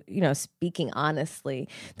just through, speaking honestly,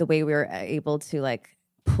 the way we were able to like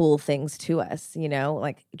pull things to us,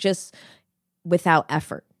 like just without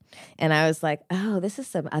effort. And I was like, oh, this is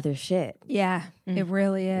some other shit. Yeah, it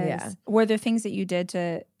really is. Yeah. Were there things that you did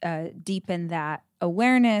to deepen that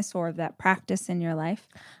awareness or that practice in your life?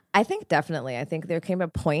 I think definitely. I think there came a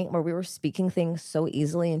point where we were speaking things so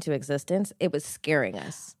easily into existence, it was scaring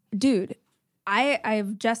us. Dude,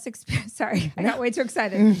 I've just experienced, sorry, I got way too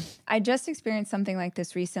excited. I just experienced something like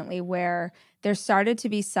this recently where there started to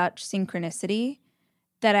be such synchronicity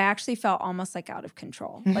that I actually felt almost like out of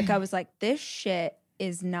control. Like I was like, this shit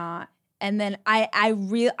is not. And then I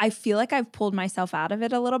feel like I've pulled myself out of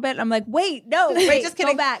it a little bit. I'm like, wait, just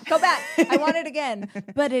kidding. Go back. I want it again.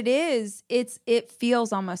 But it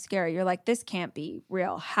feels almost scary. You're like, this can't be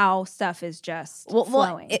real. How stuff is just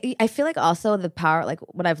flowing. I feel like also the power, like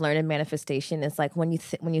what I've learned in manifestation is like when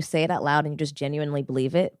you say it out loud and you just genuinely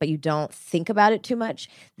believe it, but you don't think about it too much,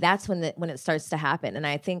 that's when it starts to happen. And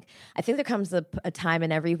I think there comes a time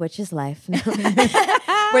in every witch's life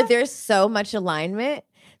where there's so much alignment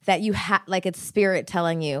that you have, like it's spirit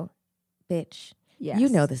telling you, bitch, yes. You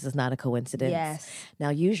know this is not a coincidence. Yes. Now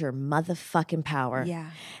use your motherfucking power. Yeah.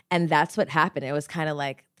 And that's what happened. It was kind of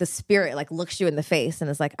like the spirit like looks you in the face and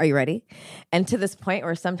is like, are you ready? And to this point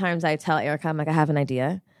where sometimes I tell Erica, I'm like, I have an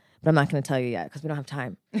idea, but I'm not going to tell you yet because we don't have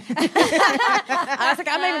time. I was like,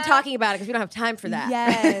 I'm not even talking about it because we don't have time for that.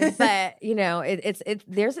 Yes. But it's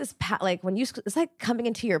there's this like when it's like coming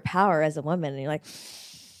into your power as a woman and you're like,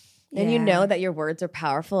 and you know that your words are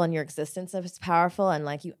powerful and your existence is powerful and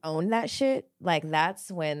like you own that shit. Like that's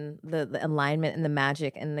when the alignment and the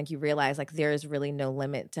magic and like you realize like there is really no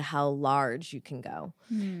limit to how large you can go.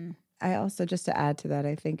 I also, just to add to that,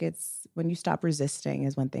 I think it's when you stop resisting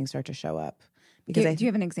is when things start to show up. Because do you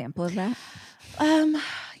have an example of that?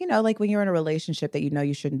 Like when you're in a relationship that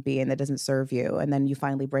you shouldn't be in, that doesn't serve you, and then you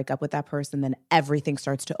finally break up with that person, then everything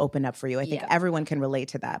starts to open up for you. I think everyone can relate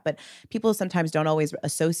to that. But people sometimes don't always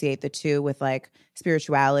associate the two with like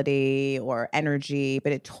spirituality or energy,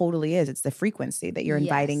 but it totally is. It's the frequency that you're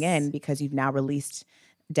inviting in because you've now released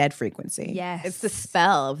dead frequency. Yes. It's the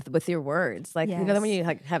spell with your words. Like, when you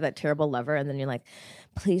like have that terrible lover and then you're like,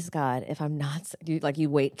 please God, if I'm not, you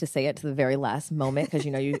wait to say it to the very last moment because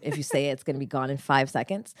if you say it, it's going to be gone in 5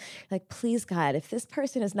 seconds. You're like, please God, if this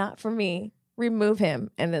person is not for me, remove him.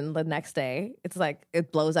 And then the next day, it's like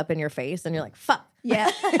it blows up in your face and you're like, fuck. Yeah.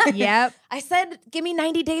 Yep. I said, give me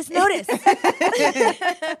 90 days notice. But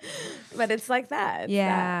it's like that. It's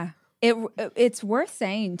that. It's worth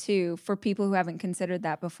saying too, for people who haven't considered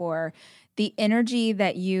that before, the energy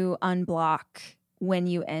that you unblock when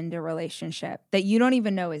you end a relationship that you don't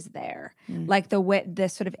even know is there, like the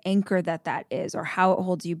sort of anchor that is, or how it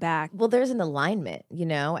holds you back. Well, there's an alignment,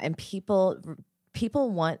 and people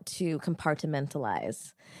people want to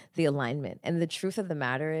compartmentalize the alignment. And the truth of the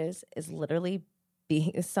matter is literally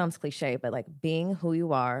being, it sounds cliche, but like being who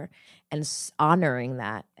you are and honoring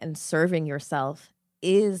that and serving yourself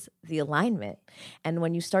is the alignment. And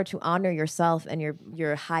when you start to honor yourself and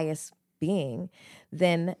your highest being,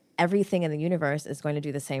 then everything in the universe is going to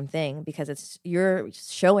do the same thing, because you're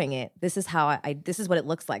showing it. This is how this is what it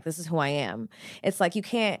looks like. This is who I am. It's like you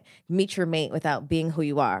can't meet your mate without being who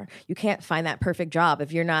you are. You can't find that perfect job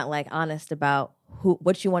if you're not like honest about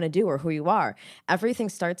what you want to do or who you are. Everything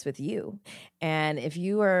starts with you. And if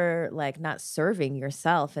you are like not serving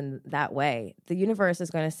yourself in that way, the universe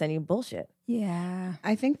is going to send you bullshit. Yeah.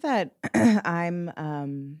 I think that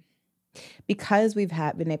because we've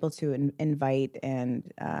been able to invite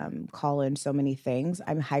and call in so many things,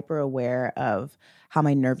 I'm hyper aware of how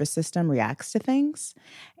my nervous system reacts to things.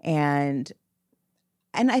 And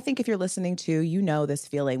I think if you're listening to, you know this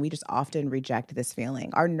feeling. We just often reject this feeling.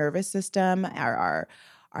 Our nervous system, our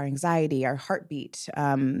anxiety, our heartbeat,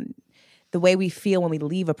 the way we feel when we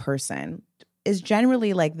leave a person is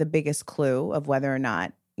generally like the biggest clue of whether or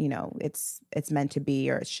not, you know, it's meant to be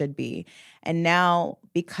or it should be. And now,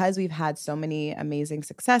 because we've had so many amazing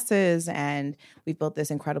successes and we've built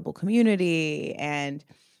this incredible community and,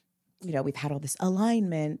 you know, we've had all this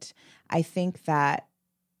alignment, I think that,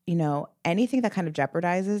 you know, anything that kind of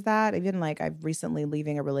jeopardizes that, even like I've recently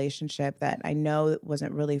leaving a relationship that I know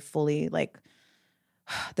wasn't really fully like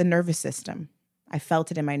the nervous system. I felt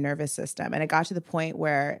it in my nervous system. And it got to the point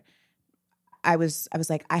where I was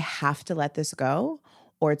like, I have to let this go,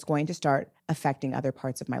 or it's going to start affecting other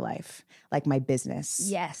parts of my life, like my business.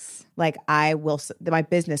 Yes. Like my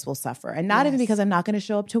business will suffer. And not even because I'm not going to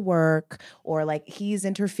show up to work or like he's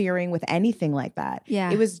interfering with anything like that.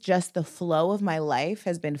 Yeah. It was just the flow of my life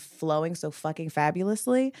has been flowing so fucking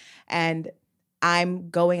fabulously. And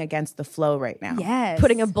I'm going against the flow right now. Yes.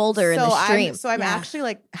 Putting a boulder in the stream. I'm actually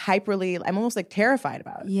like I'm almost like terrified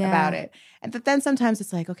about it. And but then sometimes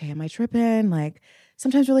it's like, okay, am I tripping? Like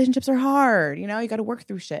sometimes relationships are hard, you know, you got to work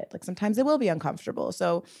through shit. Like sometimes it will be uncomfortable.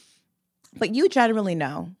 So, but you generally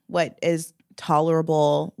know what is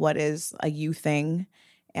tolerable, what is a you thing,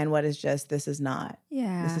 and what is just, this is not,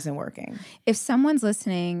 this isn't working. If someone's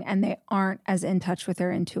listening and they aren't as in touch with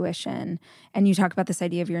their intuition, and you talk about this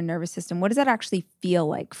idea of your nervous system, what does that actually feel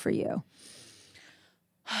like for you?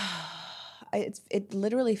 It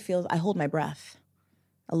literally feels, I hold my breath.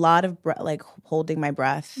 A lot of like holding my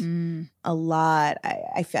breath. A lot.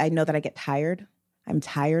 I know that I get tired. I'm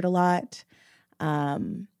tired a lot.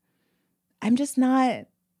 I'm just not,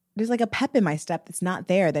 there's like a pep in my step that's not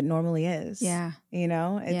there that normally is. Yeah. You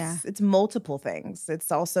know, it's multiple things.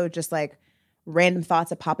 It's also just like random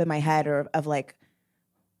thoughts that pop in my head or of like,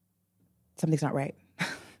 something's not right.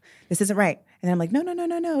 This isn't right. And then I'm like,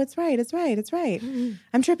 no, it's right.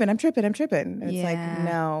 I'm tripping. And it's like,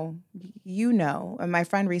 no, you know. And my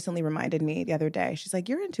friend recently reminded me the other day, she's like,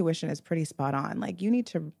 your intuition is pretty spot on. Like you need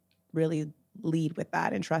to really lead with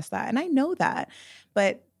that and trust that. And I know that.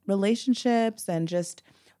 But relationships and just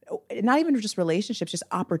not even just relationships, just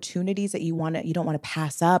opportunities that you don't want to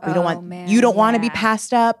pass up. You don't want to be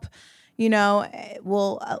passed up, you know,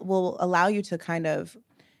 will allow you to kind of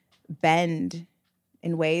bend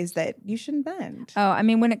in ways that you shouldn't bend. Oh, I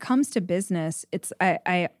mean, when it comes to business, it's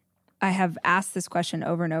I have asked this question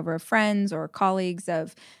over and over of friends or colleagues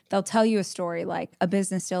they'll tell you a story like a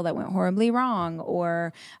business deal that went horribly wrong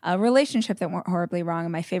or a relationship that went horribly wrong.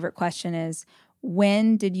 And my favorite question is,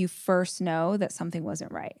 when did you first know that something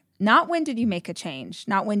wasn't right? Not when did you make a change,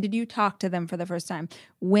 not when did you talk to them for the first time.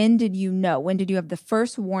 When did you know? When did you have the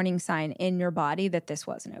first warning sign in your body that this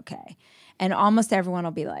wasn't okay? And almost everyone will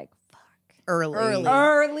be like, Early. So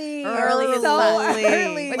early.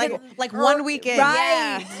 Like 1 week in.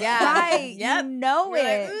 Right. Yeah. Right. Yep. You know You're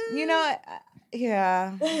it. like, you know,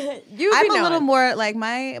 yeah. You I'm be a little knowing. more like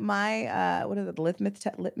my what is it? The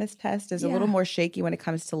litmus test is a little more shaky when it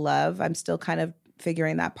comes to love. I'm still kind of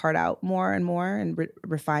figuring that part out more and more and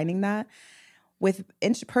refining that. With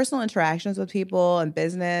personal interactions with people and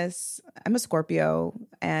business, I'm a Scorpio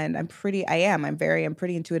and I'm pretty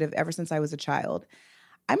intuitive ever since I was a child.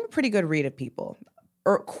 I'm a pretty good read of people,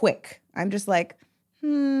 or quick. I'm just like, I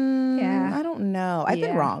don't know. I've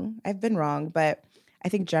been wrong, but I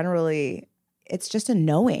think generally it's just a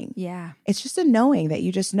knowing. Yeah. It's just a knowing that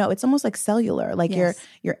you just know. It's almost like cellular. Like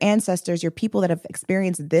your ancestors, your people that have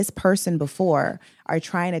experienced this person before are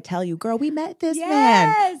trying to tell you, girl, we met this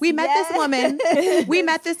man. We met this woman. We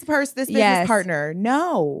met this person, this business partner.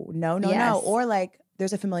 No. Or like,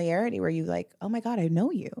 there's a familiarity where you like, oh my God, I know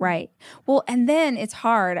you. Right. Well, and then it's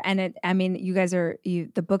hard. And you guys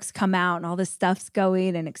the books come out and all this stuff's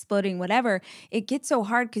going and exploding, whatever. It gets so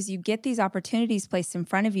hard because you get these opportunities placed in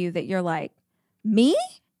front of you that you're like, me?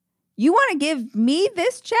 You want to give me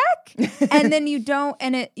this check? And then you don't,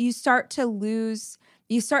 and you start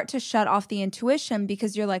to shut off the intuition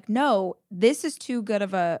because you're like, no, this is too good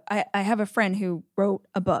of I have a friend who wrote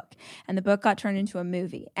a book and the book got turned into a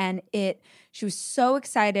movie and she was so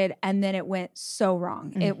excited and then it went so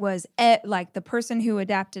wrong. It was like the person who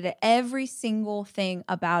adapted it, every single thing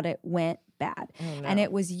about it went bad. Oh, no. And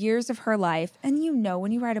it was years of her life. And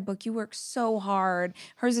when you write a book, you work so hard.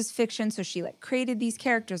 Hers is fiction. So she like created these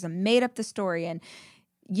characters and made up the story. And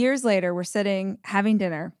years later, we're sitting having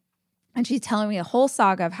dinner. And she's telling me a whole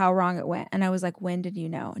saga of how wrong it went. And I was like, when did you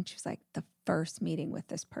know? And she was like, the first meeting with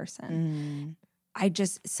this person.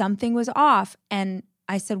 Something was off. And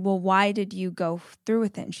I said, well, why did you go through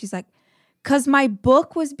with it? And she's like, because my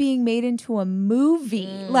book was being made into a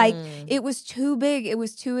movie. Like, it was too big. It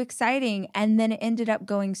was too exciting. And then it ended up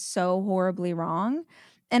going so horribly wrong.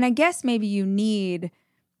 And I guess maybe you need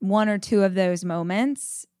one or two of those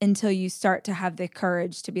moments until you start to have the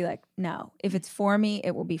courage to be like, no, if it's for me,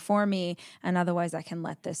 it will be for me. And otherwise I can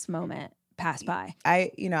let this moment pass by. I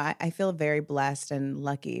feel very blessed and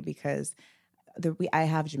lucky because I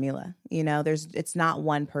have Jamilah, it's not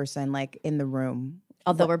one person like in the room.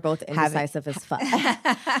 Although we're both indecisive as fuck.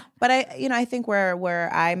 But I think where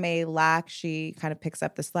I may lack, she kind of picks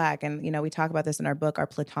up the slack. And, we talk about this in our book, our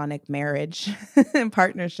platonic marriage and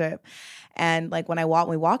partnership. And like when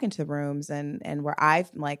we walk into rooms and where I'm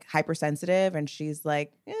like hypersensitive and she's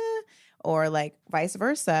like, or like vice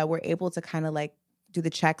versa, we're able to kind of like do the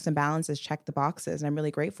checks and balances, check the boxes. And I'm really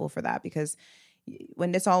grateful for that because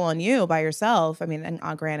when it's all on you by yourself, I mean, and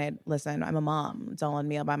granted, listen, I'm a mom. It's all on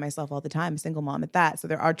me all by myself all the time, a single mom at that. So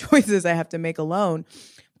there are choices I have to make alone.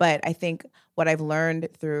 But I think what I've learned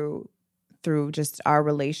through just our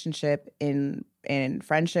relationship in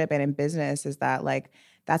friendship and in business is that like,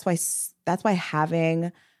 that's why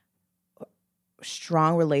having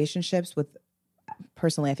strong relationships with,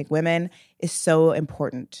 personally, I think women is so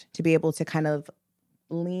important to be able to kind of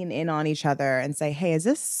lean in on each other and say, hey, does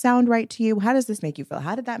this sound right to you? How does this make you feel?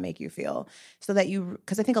 How did that make you feel? So that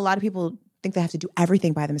because I think a lot of people think they have to do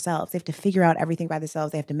everything by themselves. They have to figure out everything by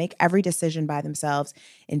themselves. They have to make every decision by themselves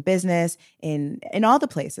in business, in all the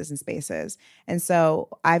places and spaces. And so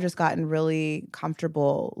I've just gotten really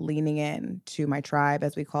comfortable leaning in to my tribe,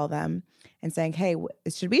 as we call them, and saying, hey,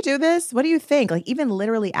 should we do this? What do you think? Like even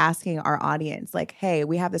literally asking our audience, like, hey,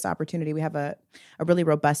 we have this opportunity. We have a really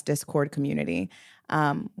robust Discord community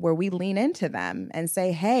where we lean into them and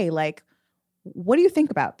say, hey, like, what do you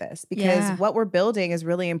think about this? Because what we're building is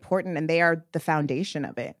really important and they are the foundation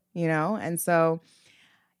of it, And so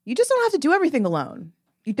you just don't have to do everything alone.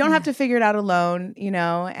 You don't have to figure it out alone,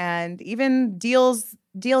 and even deals.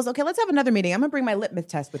 Okay, let's have another meeting. I'm going to bring my litmus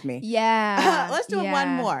test with me. Yeah. Let's do one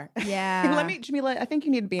more. Yeah. Jamilah, I think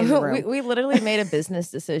you need to be in the room. We literally made a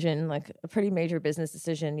business decision, like a pretty major business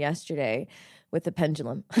decision yesterday with the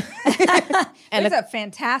pendulum. And it's a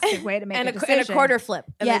fantastic way to make a decision. And a quarter flip.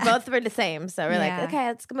 And they both were the same. So we're like, okay,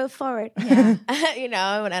 let's go move forward. Yeah.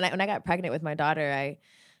 When I got pregnant with my daughter,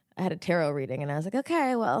 I had a tarot reading and I was like,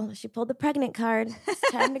 okay, well, she pulled the pregnant card.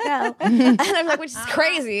 It's time to go. And I'm like, which is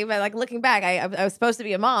crazy. But like looking back, I was supposed to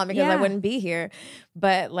be a mom because I wouldn't be here.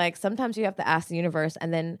 But like sometimes you have to ask the universe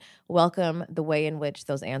and then welcome the way in which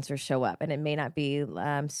those answers show up. And it may not be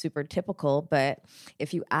super typical, but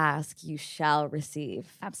if you ask, you shall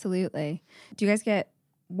receive. Absolutely. Do you guys get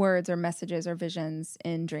words or messages or visions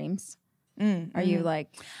in dreams? Are you like...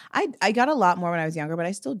 I got a lot more when I was younger, but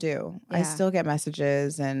I still do. Yeah. I still get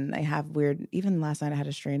messages and I have weird... Even last night I had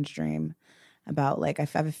a strange dream about like, I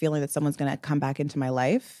have a feeling that someone's going to come back into my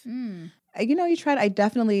life. I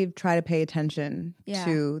definitely try to pay attention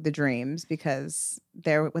to the dreams because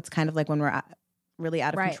they're what's kind of like when we're really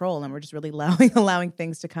out of control and we're just really allowing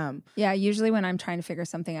things to come. Yeah, usually when I'm trying to figure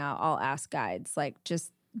something out, I'll ask guides, like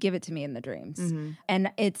just give it to me in the dreams. Mm-hmm. And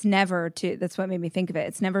it's never that's what made me think of it.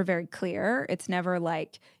 It's never very clear. It's never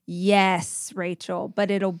like, yes, Rachel, but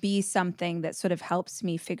it'll be something that sort of helps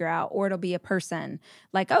me figure out, or it'll be a person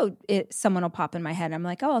like, someone will pop in my head. I'm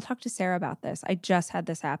like, I'll talk to Sarah about this. I just had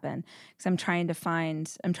this happen because I'm trying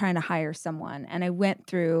to hire someone. And I went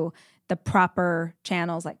through the proper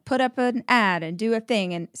channels, like put up an ad and do a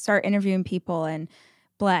thing and start interviewing people and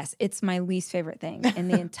Bless. It's my least favorite thing in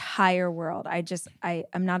the entire world. I'm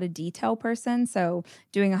not a detail person. So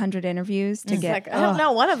doing 100 interviews to get, I don't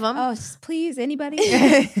know one of them. oh, please, anybody.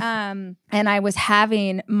 And I was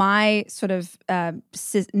having my sort of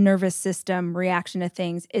nervous system reaction to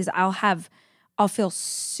things is I'll feel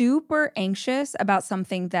super anxious about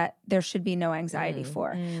something that there should be no anxiety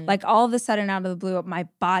for. Like all of a sudden out of the blue, my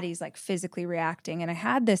body's like physically reacting. And I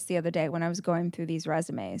had this the other day when I was going through these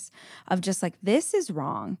resumes of just like, this is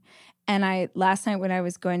wrong. And last night when I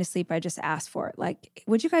was going to sleep, I just asked for it. Like,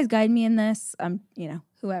 would you guys guide me in this?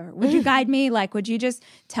 Whoever, would you guide me? Like, would you just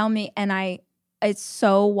tell me? And it's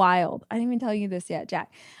so wild. I didn't even tell you this yet,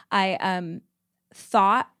 Jack. I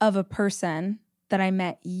thought of a person that I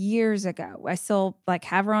met years ago. I still like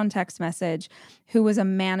have her on text message, who was a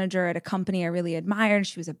manager at a company I really admired.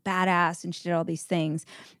 She was a badass and she did all these things.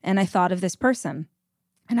 And I thought of this person.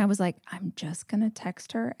 And I was like, I'm just going to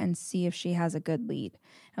text her and see if she has a good lead.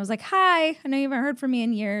 I was like, hi, I know you haven't heard from me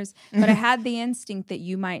in years, but I had the instinct that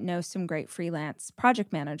you might know some great freelance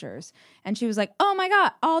project managers. And she was like, oh my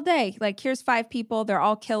God, all day. Like, here's 5 people. They're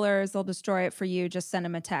all killers. They'll destroy it for you. Just send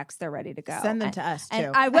them a text. They're ready to go. Send them to us too.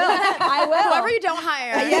 And I will. I will. Whoever you don't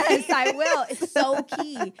hire. Yes, I will. It's so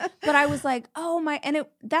key. But I was like, oh my, and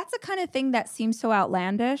that's the kind of thing that seems so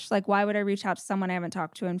outlandish. Like, why would I reach out to someone I haven't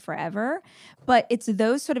talked to in forever? But it's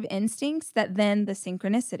those sort of instincts that then the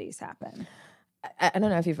synchronicities happen. I don't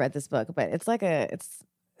know if you've read this book, but it's like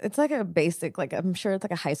a basic, like I'm sure it's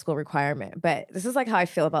like a high school requirement, but this is like how I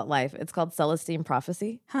feel about life. It's called Celestine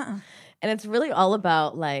Prophecy. And it's really all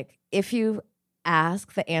about like, if you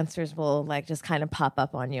ask, the answers will like just kind of pop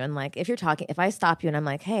up on you. And like, if I stop you and I'm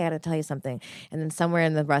like, hey, I gotta tell you something. And then somewhere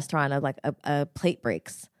in the restaurant, a plate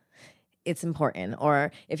breaks. It's important.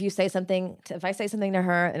 Or if you say something, if I say something to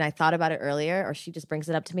her and I thought about it earlier, or she just brings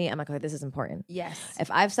it up to me, I'm like, okay, this is important. Yes.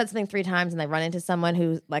 If I've said something 3 times and I run into someone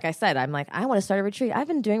who, like I said, I'm like, I want to start a retreat. I've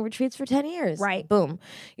been doing retreats for 10 years. Right. Boom.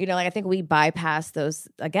 Like I think we bypass those,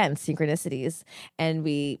 again, synchronicities and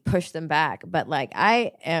we push them back. But like,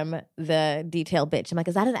 I am the detail bitch. I'm like,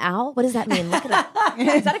 is that an owl? What does that mean? Look at that.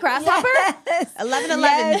 Is that a grasshopper? Yes. 11/11.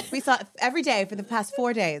 Yes. We saw it every day for the past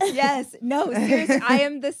 4 days. Yes. No, seriously. I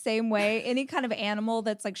am the same way. Any kind of animal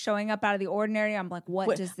that's like showing up out of the ordinary, I'm like, what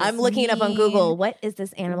does this I'm looking it up on Google. What does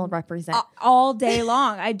this animal represent? All day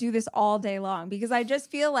long. I do this all day long because I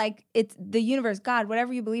just feel like it's the universe, God,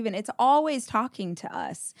 whatever you believe in, it's always talking to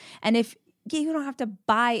us. And if you don't have to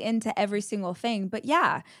buy into every single thing, but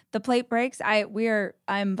yeah, the plate breaks. I'm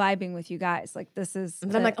vibing with you guys. Like this is.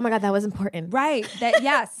 I'm like, oh my God, that was important, right?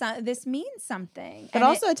 This means something. But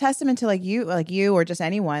also a testament to like you or just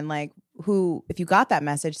anyone like who, if you got that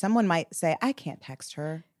message, someone might say, I can't text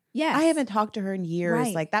her. Yes. I haven't talked to her in years.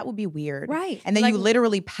 Right. Like that would be weird, right? And then you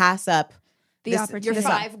literally pass up the opportunity. Your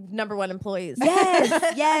 5 number 1 employees.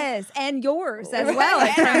 Yes, yes. And yours as well.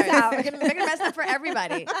 It turns out. They're going to mess up for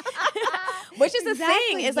everybody. Which is the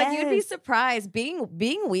thing, is like you'd be surprised. Being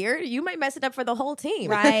weird, you might mess it up for the whole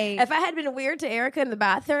team. Right. If I had been weird to Erica in the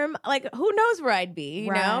bathroom, like who knows where I'd be,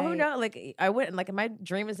 you know? Who knows? Like I wouldn't, like my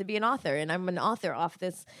dream is to be an author, and I'm an author off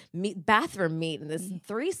this bathroom meet and this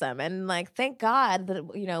threesome. And like, thank God that,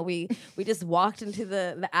 we just walked into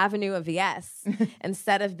the avenue of yes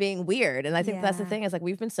instead of being weird. And I think that's the thing, is like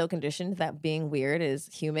we've been so conditioned that being weird is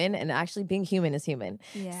human, and actually being human is human.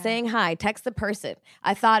 Yeah. Saying hi, text the person,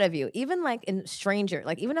 I thought of you. Even like in stranger,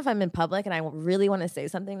 like even if I'm in public and I really want to say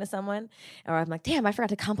something to someone, or I'm like, damn, I forgot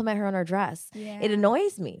to compliment her on her dress. Yeah. It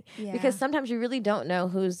annoys me because sometimes you really don't know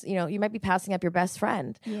who's, you might be passing up your best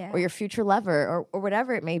friend or your future lover or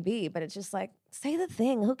whatever it may be. But it's just like, say the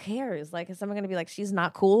thing. Who cares? Like, is someone going to be like, she's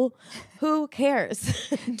not cool? Who cares?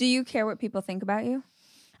 Do you care what people think about you?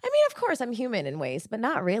 I mean, of course, I'm human in ways, but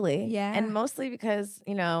not really. Yeah. And mostly because,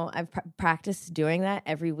 I've practiced doing that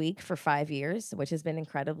every week for 5 years, which has been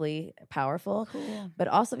incredibly powerful. Cool. But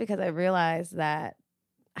also because I realized that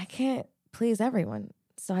I can't please everyone.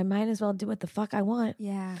 So I might as well do what the fuck I want.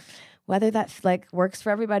 Yeah. Whether that like works for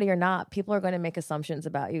everybody or not, people are going to make assumptions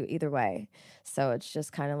about you either way. So it's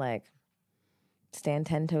just kind of like, stand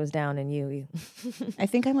 10 toes down and you. I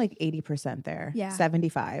think I'm like 80% there. Yeah.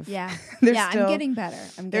 75. Yeah. I'm getting better.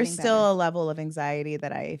 There's still a level of anxiety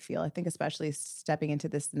that I feel. I think especially stepping into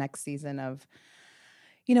this next season of,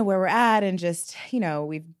 where we're at, and just,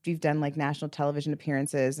 we've done like national television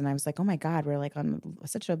appearances, and I was like, oh my God, we're like on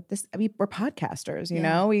we're podcasters, you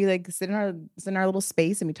know? We like sit in our little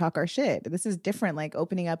space and we talk our shit. This is different, like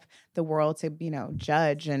opening up the world to,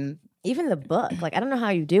 judge and even the book, like, I don't know how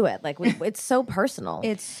you do it. Like, it's so personal.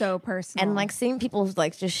 It's so personal. And like seeing people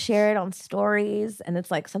like just share it on stories, and it's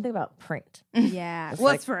like something about print. Yeah. It's Well,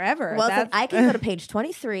 like- it's forever. Well, it's like I can go to page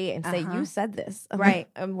 23 and say, you said this. I'm Right.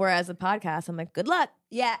 like, whereas a podcast, I'm like, good luck.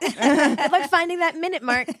 Yeah. Good luck finding that minute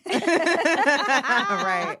mark.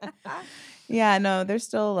 Right. Yeah, no, there's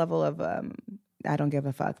still a level of I don't give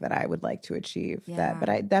a fuck that I would like to achieve that, but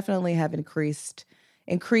I definitely have increased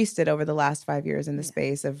it over the last 5 years in the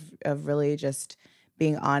space of really just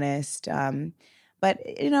being honest. But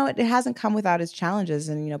it hasn't come without its challenges,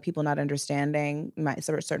 and people not understanding my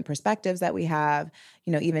sort of certain perspectives that we have.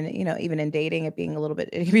 Even in dating, it being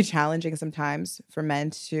it can be challenging sometimes for men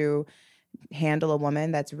to handle a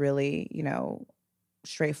woman that's really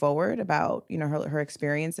straightforward about her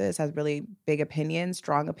experiences, has really big opinions,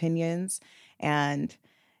 strong opinions, and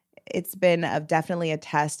it's been definitely a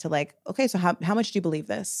test to like, okay, so how much do you believe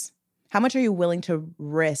this? How much are you willing to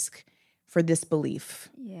risk for this belief?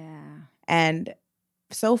 Yeah. And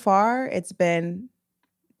so far, it's been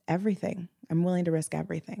everything. I'm willing to risk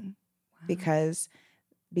everything because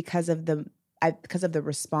of the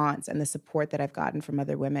response and the support that I've gotten from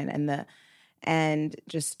other women, and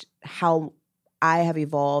just how I have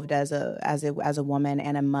evolved as a woman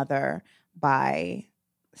and a mother by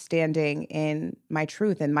standing in my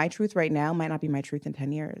truth. And my truth right now might not be my truth in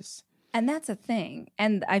 10 years. And that's a thing.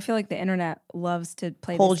 And I feel like the internet loves to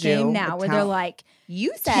play Hold this game you now where they're like,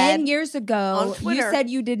 you said 10 years ago, you said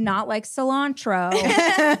you did not like cilantro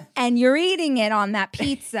and you're eating it on that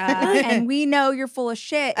pizza and we know you're full of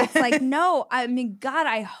shit. It's like, no, I mean, God,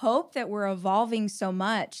 I hope that we're evolving so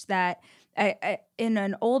much that in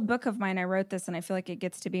an old book of mine, I wrote this, and I feel like it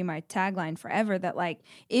gets to be my tagline forever, that like,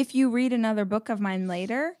 if you read another book of mine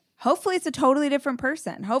later, hopefully it's a totally different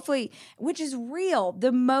person. Hopefully, which is real.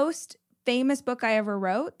 The most famous book I ever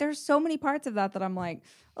wrote, there's so many parts of that I'm like,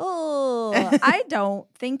 oh, I don't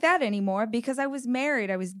think that anymore because I was married.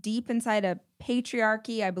 I was deep inside a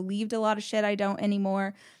patriarchy. I believed a lot of shit I don't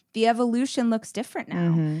anymore. The evolution looks different now.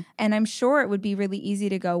 Mm-hmm. And I'm sure it would be really easy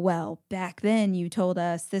to go, well, back then you told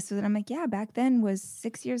us this was, and I'm like, yeah, back then was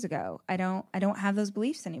 6 years ago. I don't have those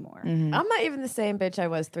beliefs anymore. Mm-hmm. I'm not even the same bitch I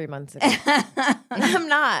was 3 months ago. I'm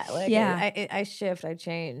not. Like, Yeah. I shift, I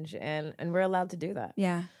change, and we're allowed to do that.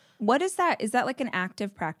 Yeah. What is that? Is that like an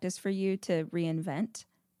active practice for you to reinvent?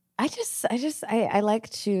 I like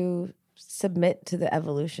to submit to the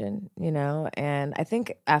evolution, and I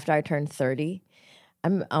think after I turned 30,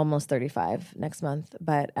 I'm almost 35 next month,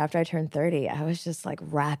 but after I turned 30, I was just like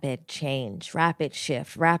rapid change, rapid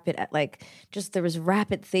shift, there was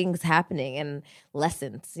rapid things happening and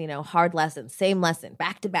lessons, hard lessons, same lesson,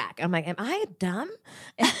 back to back. I'm like, am I dumb?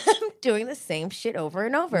 I'm doing the same shit over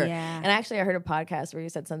and over. Yeah. And actually I heard a podcast where you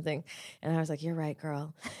said something and I was like, you're right,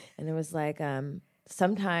 girl. And it was like,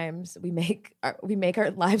 sometimes we make our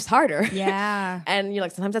lives harder. Yeah. And you're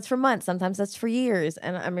like, sometimes that's for months, sometimes that's for years.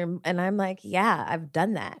 And I'm like, yeah, I've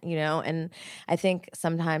done that, And I think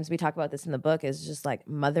sometimes we talk about this in the book is just like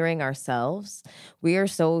mothering ourselves. We are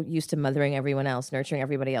so used to mothering everyone else, nurturing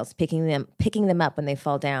everybody else, picking them up when they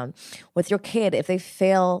fall down. With your kid, if they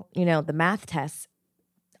fail, the math tests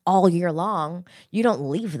all year long, you don't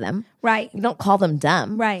leave them. Right. You don't call them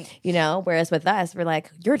dumb. Right. Whereas with us, we're like,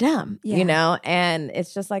 you're dumb, Yeah. And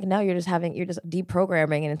it's just like, no, you're just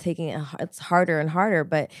deprogramming and it's harder and harder,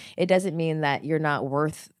 but it doesn't mean that you're not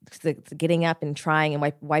worth getting up and trying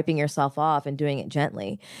and wiping yourself off and doing it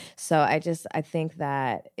gently. So I think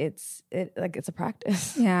that it's a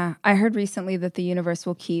practice. Yeah. I heard recently that the universe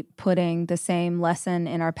will keep putting the same lesson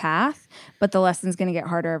in our path, but the lesson's going to get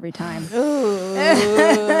harder every time.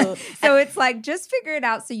 So it's like, just figure it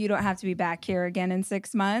out so you don't have to be back here again in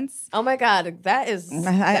 6 months. Oh my God, that is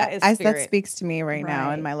that speaks to me right now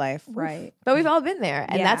Right. in my life. Right. But we've all been there,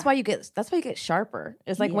 and Yeah. that's why you get sharper.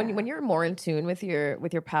 It's like Yeah. when you're more in tune with your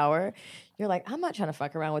power, you're like, I'm not trying to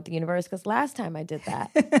fuck around with the universe because last time I did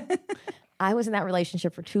that, I was in that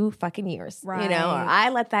relationship for 2 fucking years. Or Right. I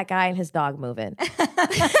let that guy and his dog move in.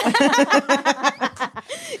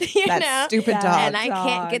 That stupid dog. And I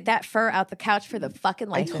can't get that fur out the couch for the fucking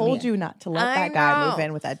I life of told me. you not to let I that guy know. move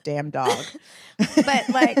in with that damn dog. But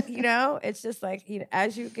it's just like,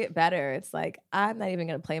 as you get better, it's like, I'm not even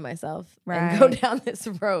going to play myself and go Right. down this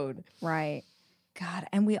road. Right. God,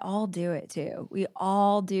 and we all do it too. We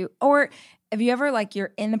all do. Or have you ever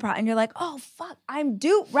you're in the pro and you're like, oh fuck, I'm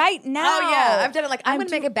due right now. Oh yeah, I've done it. Like I'm I'm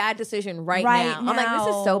gonna make a bad decision right right now. I'm like, this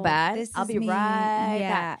is so now. bad. This I'll is be me. right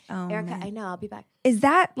Yeah. back. Oh, Erica, man. I know. I'll be back. Is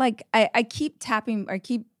that I keep tapping or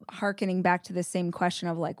keep hearkening back to the same question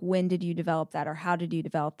of when did you develop that or how did you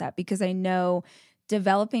develop that? Because I know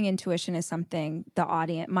developing intuition is something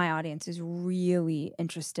my audience is really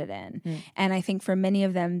interested in. And I think for many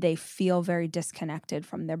of them, they feel very disconnected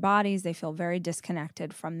from their bodies. They feel very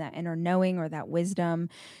disconnected from that inner knowing or that wisdom.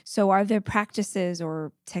 So are there practices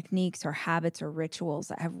or techniques or habits or rituals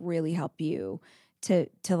that have really helped you to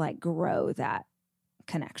like grow that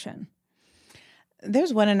connection?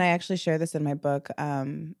 There's one, and I actually share this in my book,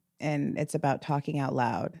 and it's about talking out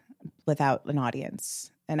loud without an audience.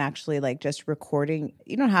 And actually, like, just recording.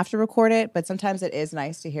 You don't have to record it, but sometimes it is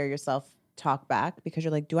nice to hear yourself talk back, because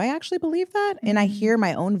you're like, do I actually believe that? And I hear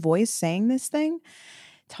my own voice saying this thing.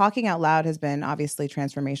 Talking out loud has been obviously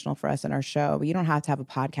transformational for us in our show, but you don't have to have a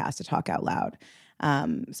podcast to talk out loud.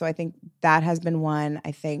 So I think that has been one.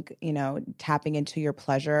 I think, tapping into your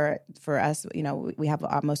pleasure for us, we have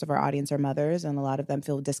most of our audience are mothers, and a lot of them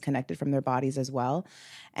feel disconnected from their bodies as well.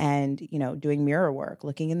 And, doing mirror work,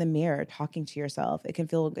 looking in the mirror, talking to yourself, it can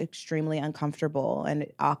feel extremely uncomfortable and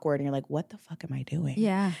awkward. And you're like, what the fuck am I doing?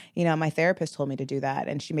 Yeah. My therapist told me to do that,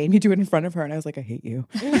 and she made me do it in front of her. And I was like, I hate you.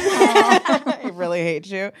 I really hate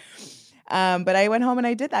you. But I went home and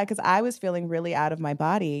I did that because I was feeling really out of my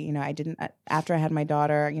body. After I had my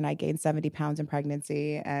daughter, I gained 70 pounds in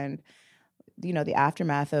pregnancy, and, the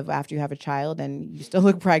aftermath of after you have a child and you still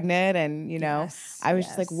look pregnant. And, I was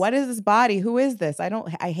just like, what is this body? Who is this?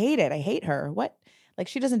 I hate it. I hate her. What? Like,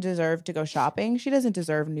 she doesn't deserve to go shopping. She doesn't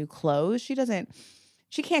deserve new clothes. She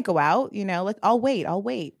can't go out, like, I'll wait.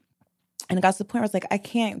 And it got to the point where I was like, I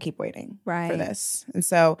can't keep waiting for this. And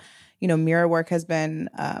so, mirror work has been,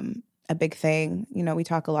 a big thing. We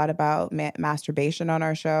talk a lot about masturbation on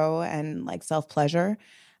our show and like self-pleasure,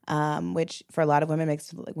 which for a lot of women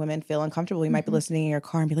makes women feel uncomfortable. You might be listening in your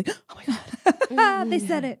car and be like, oh my God, they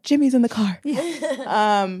said it. Jimmy's in the car.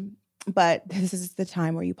 Yeah. But this is the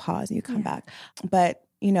time where you pause and you come back. But,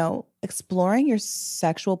 exploring your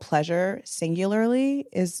sexual pleasure singularly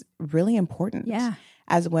is really important. Yeah.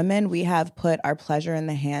 As women, we have put our pleasure in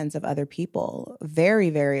the hands of other people very,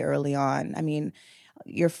 very early on. I mean,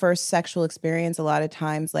 your first sexual experience, a lot of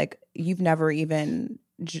times, like, you've never even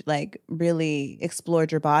like really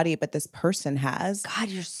explored your body, but this person has. God,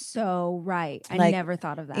 you're so right. I Like, never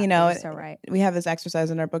thought of that. you know, You're so right. We have this exercise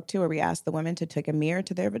in our book too, where we ask the women to take a mirror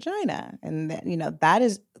to their vagina. And then,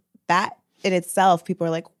 that in itself, people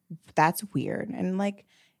are like, that's weird. And like,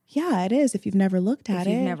 yeah, it is if you've never looked at it.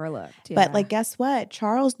 If you've never looked. Yeah. But like, guess what?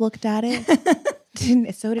 Charles looked at it.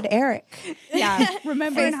 So did Eric. Yeah.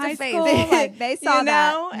 Remember in high face. school? Like, they saw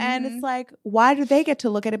that. And it's like, why do they get to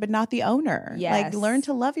look at it but not the owner? Yes. Like, learn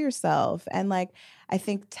to love yourself. And like, I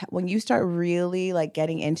think when you start really like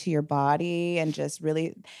getting into your body and just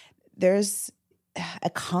really, there's a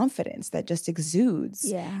confidence that just exudes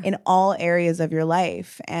in all areas of your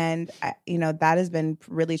life. And, that has been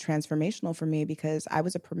really transformational for me, because I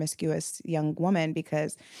was a promiscuous young woman.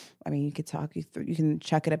 Because, I mean, you can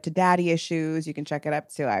check it up to daddy issues. You can check it up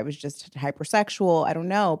to, I was just hypersexual. I don't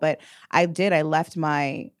know. But I left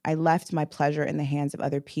my pleasure in the hands of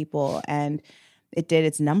other people. And it did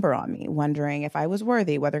its number on me, wondering if I was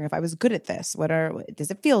worthy, wondering if I was good at this.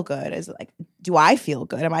 Does it feel good? Is it like, do I feel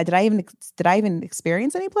good? Did I even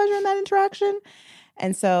experience any pleasure in that interaction?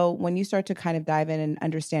 And so when you start to kind of dive in and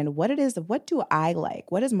understand what it is, what do I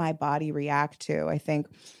like? What does my body react to? I think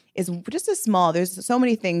is just there's so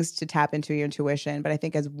many things to tap into your intuition. But I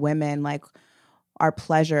think as women, like, our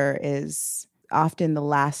pleasure is often the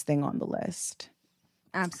last thing on the list.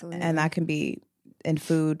 Absolutely. And that can be in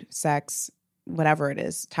food, sex, whatever it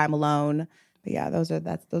is, time alone. But yeah, those are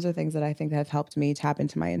things that I think that have helped me tap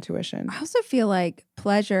into my intuition. I also feel like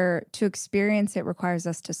pleasure, to experience it, requires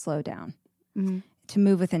us to slow down, to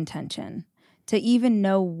move with intention, to even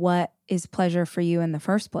know what is pleasure for you in the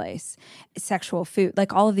first place. Sexual, food,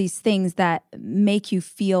 like all of these things that make you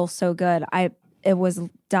feel so good. It was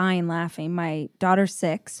dying laughing. My daughter's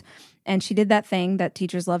 6, and she did that thing that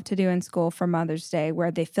teachers love to do in school for Mother's Day,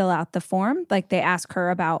 where they fill out the form. Like, they ask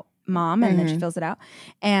her about mom, and then she fills it out.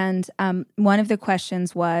 And one of the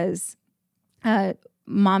questions was,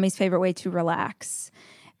 mommy's favorite way to relax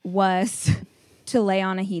was to lay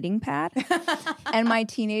on a heating pad. And my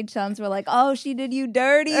teenage sons were like, oh, she did you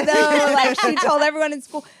dirty though. Like, she told everyone in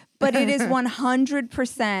school. But it is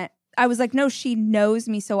 100%. I was like, no, she knows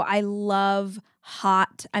me. So I love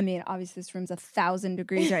hot. I mean, obviously this room's 1,000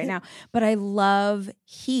 degrees right now, but I love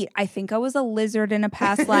heat. I think I was a lizard in a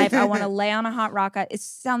past life. I want to lay on a hot rock. It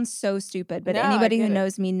sounds so stupid, but anybody who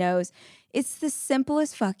knows me knows it's the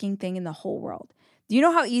simplest fucking thing in the whole world. Do you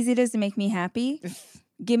know how easy it is to make me happy?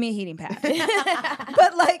 Give me a heating pad.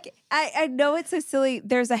 But like, I know it's so silly.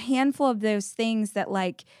 There's a handful of those things that,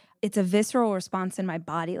 like, it's a visceral response in my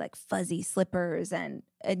body, like fuzzy slippers and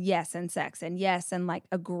yes, and sex, and yes, and like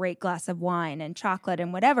a great glass of wine and chocolate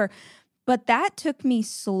and whatever. But that took me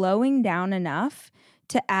slowing down enough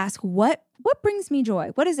to ask what brings me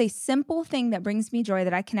joy? What is a simple thing that brings me joy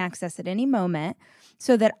that I can access at any moment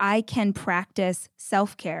so that I can practice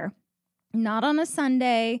self-care? Not on a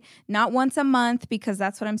Sunday, not once a month because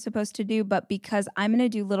that's what I'm supposed to do, but because I'm going to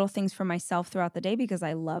do little things for myself throughout the day because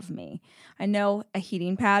I love me. I know a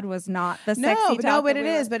heating pad was not the sexy talk. No, but it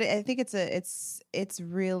is. But I think it's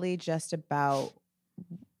really just about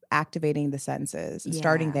activating the senses and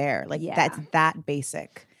starting there. Like that's that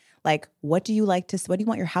basic. Like, what do you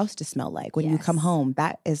want your house to smell like when you come home?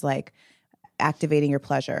 That is like activating your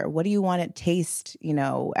pleasure. What do you want to taste,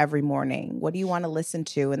 every morning? What do you want to listen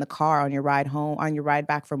to in the car on your ride home, on your ride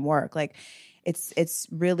back from work? Like it's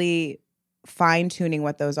really fine tuning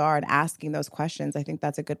what those are and asking those questions. I think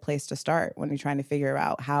that's a good place to start when you're trying to figure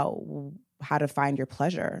out how to find your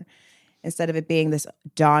pleasure instead of it being this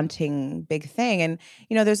daunting big thing. And,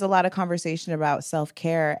 there's a lot of conversation about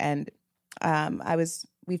self-care. And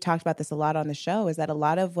we've talked about this a lot on the show, is that a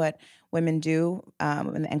lot of what women do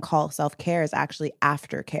and call self-care is actually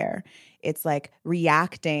aftercare. It's like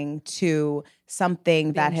reacting to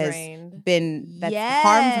something that has been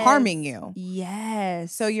harming you.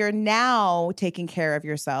 Yes. So you're now taking care of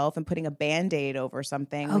yourself and putting a Band-Aid over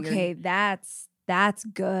something. Okay, that's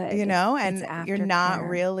good. And you're not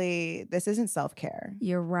really, this isn't self-care.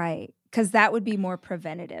 You're right. Because that would be more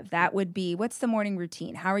preventative. That would be, what's the morning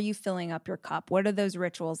routine? How are you filling up your cup? What are those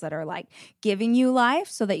rituals that are like giving you life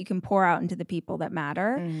so that you can pour out into the people that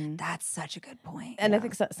matter? Mm-hmm. That's such a good point. And I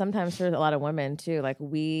think sometimes for a lot of women too, like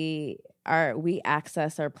we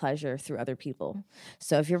access our pleasure through other people.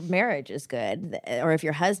 So if your marriage is good, or if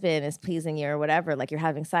your husband is pleasing you or whatever, like you're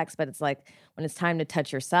having sex, but it's like when it's time to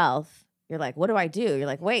touch yourself, you're like, what do I do? You're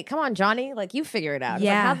like, wait, come on, Johnny. Like, you figure it out. It's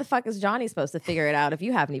like, how the fuck is Johnny supposed to figure it out if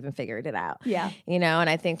you haven't even figured it out? Yeah. And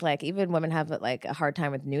I think like even women have like a hard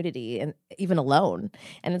time with nudity and even alone.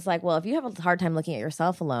 And it's like, well, if you have a hard time looking at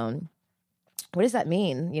yourself alone, what does that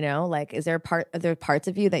mean? Like, are there parts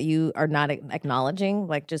of you that you are not acknowledging,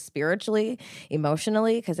 like just spiritually,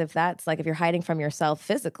 emotionally? Because if you're hiding from yourself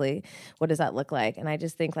physically, what does that look like? And I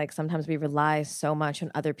just think like sometimes we rely so much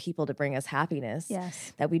on other people to bring us happiness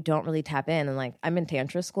that we don't really tap in. And like, I'm in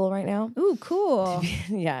Tantra school right now. Ooh, cool.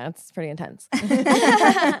 Yeah, it's pretty intense.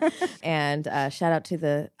 And shout out to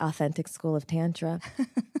the authentic school of Tantra.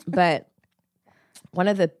 But one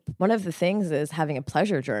of the things is having a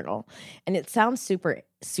pleasure journal, and it sounds super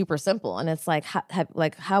super simple. And it's like,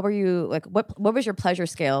 how were you, like, what was your pleasure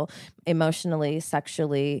scale emotionally,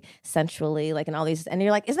 sexually, sensually, like, and all these, and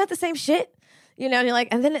you're like, isn't that the same shit? And you're like,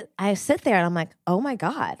 and then I sit there and I'm like, oh my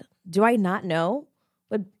God, do I not know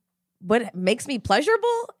what makes me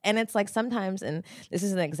pleasurable? And it's like sometimes, and this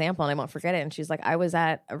is an example and I won't forget it. And she's like, I was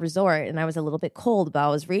at a resort and I was a little bit cold, but I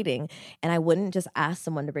was reading, and I wouldn't just ask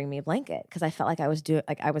someone to bring me a blanket because I felt like I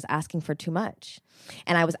was asking for too much.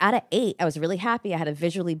 And I was at an 8. I was really happy. I had a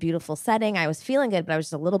visually beautiful setting. I was feeling good, but I was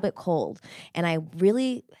just a little bit cold. And I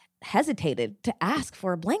really hesitated to ask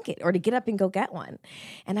for a blanket or to get up and go get one.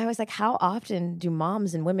 And I was like, how often do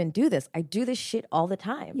moms and women do this? I do this shit all the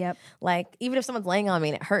time. Yep. Like, even if someone's laying on me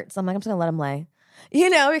and it hurts, I'm like, I'm just gonna let them lay,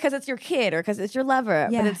 because it's your kid or because it's your lover.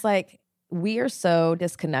 Yeah. But it's like, we are so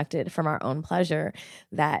disconnected from our own pleasure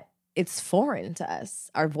that it's foreign to us.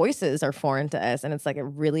 Our voices are foreign to us. And it's like, it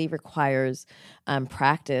really requires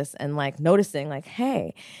practice and like noticing like,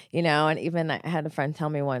 hey, and even I had a friend tell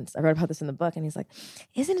me once, I wrote about this in the book, and he's like,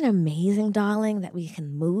 isn't it amazing, darling, that we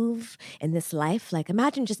can move in this life? Like,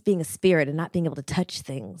 imagine just being a spirit and not being able to touch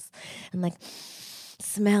things and like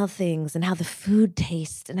smell things and how the food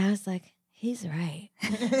tastes. And I was like, he's right.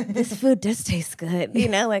 This food does taste good.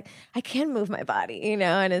 Like, I can move my body,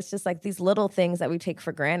 and it's just like these little things that we take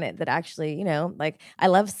for granted that actually, like, I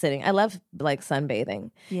love like sunbathing.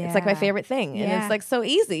 Yeah. It's like my favorite thing. And it's like so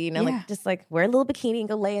easy, like just like wear a little bikini and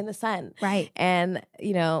go lay in the sun. Right. And,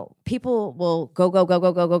 people will go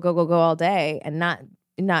all day and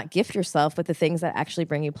not gift yourself with the things that actually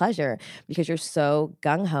bring you pleasure because you're so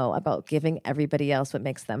gung-ho about giving everybody else what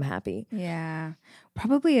makes them happy. Yeah.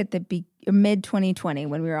 Probably at the mid 2020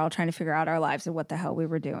 when we were all trying to figure out our lives and what the hell we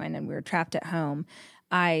were doing and we were trapped at home,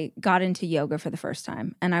 I got into yoga for the first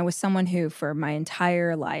time. And I was someone who for my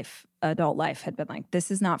entire life, adult life, had been like, this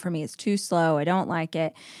is not for me. It's too slow. I don't like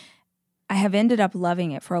it. I have ended up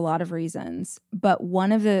loving it for a lot of reasons. But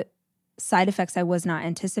one of the side effects I was not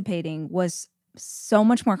anticipating was so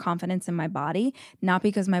much more confidence in my body, not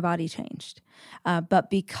because my body changed, but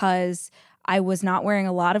because I was not wearing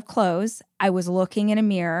a lot of clothes. I was looking in a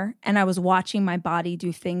mirror and I was watching my body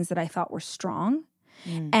do things that I thought were strong.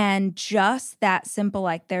 And just that simple,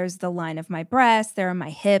 like there's the line of my breasts, there are my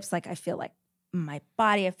hips, like I feel like my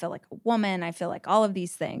body, I feel like a woman, I feel like all of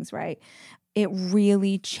these things, right? It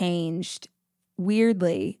really changed,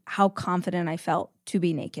 weirdly, how confident I felt to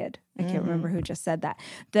be naked. I can't remember who just said that.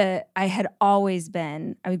 I had always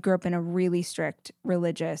been, I grew up in a really strict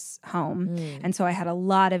religious home. And so I had a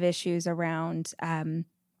lot of issues around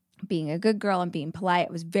being a good girl and being polite.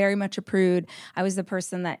 I was very much a prude. I was the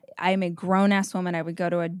person that I'm a grown-ass woman. I would go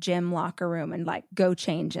to a gym locker room and like go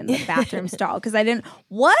change in the bathroom stall because I didn't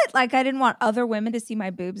want other women to see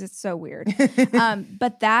my boobs. It's so weird.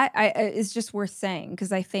 But that is just worth saying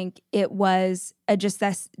because I think it was just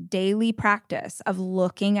this daily practice of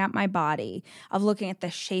looking at my body, of looking at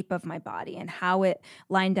the shape of my body and how it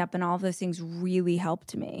lined up, and all of those things really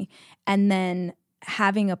helped me. And then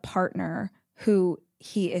having a partner who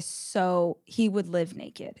he would live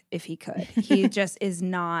naked if he could. He just is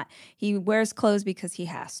not, he wears clothes because he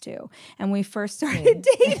has to. And we first started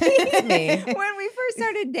dating. When we first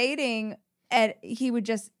started dating, and he would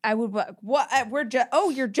just, I would, what,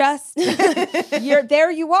 you're there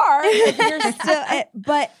you are. You're still,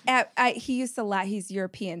 he used to laugh, he's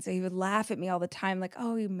European, so he would laugh at me all the time, like,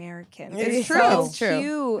 oh, Americans. It's so true. It's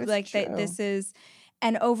cute. It's like true. that this is,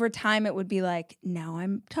 and over time, it would be like, now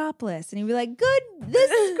I'm topless. And he'd be like, good, this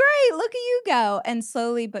is great. Look at you go. And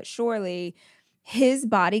slowly but surely, his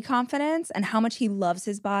body confidence and how much he loves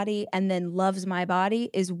his body and then loves my body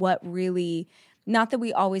is what really, not that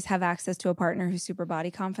we always have access to a partner who's super body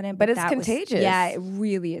confident, but it's contagious. It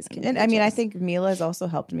really is contagious. And I mean, I think Mila has also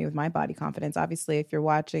helped me with my body confidence. Obviously, if you're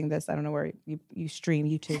watching this, I don't know where you stream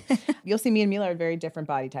YouTube, you'll see me and Mila are very different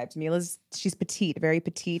body types. She's petite, very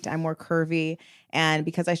petite. I'm more curvy. And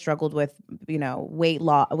because I struggled with, gaining weight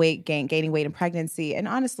in pregnancy, and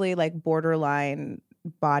honestly, like borderline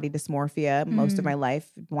body dysmorphia most of my life,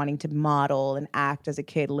 wanting to model and act as a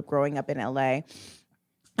kid growing up in LA,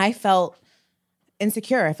 I felt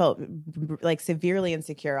insecure. I felt like severely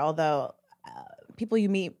insecure, although people you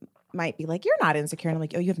meet might be like, you're not insecure. And I'm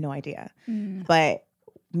like, oh, you have no idea. But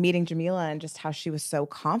meeting Jamilah and just how she was so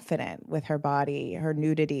confident with her body, her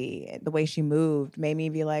nudity, the way she moved made me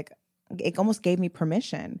be like, it almost gave me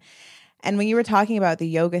permission. And when you were talking about the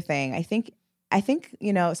yoga thing, I think,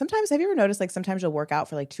 sometimes, have you ever noticed, like, sometimes you'll work out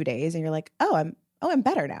for like 2 days and you're like, I'm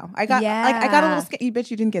better now. I got a little skinny.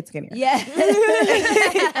 Bitch, you didn't get skinnier. Yeah.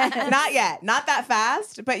 Not yet. Not that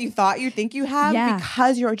fast, but you think you have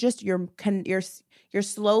because you're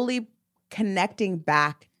slowly connecting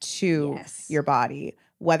back to your body.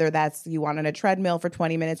 Whether that's you went on a treadmill for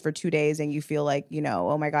 20 minutes for 2 days and you feel like,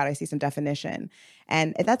 oh my God, I see some definition.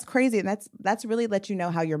 And that's crazy. And that's really let you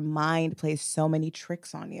know how your mind plays so many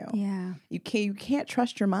tricks on you. Yeah. You can't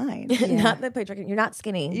trust your mind. Yeah. Not that play tricking. You're not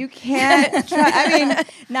skinny. You can't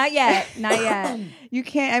not yet. You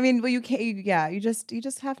can't, you can't, you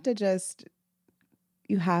just have to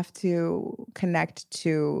you have to connect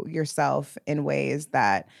to yourself in ways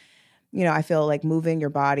that, I feel like moving your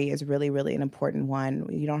body is really, really an important one.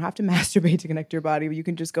 You don't have to masturbate to connect to your body. You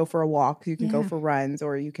can just go for a walk. You can go for runs,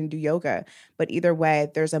 or you can do yoga. But either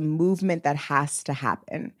way, there's a movement that has to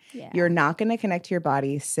happen. Yeah. You're not going to connect to your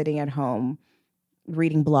body sitting at home,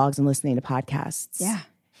 reading blogs and listening to podcasts. Yeah.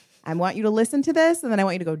 I want you to listen to this, and then I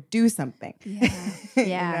want you to go do something.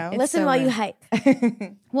 Yeah. Listen while you hike.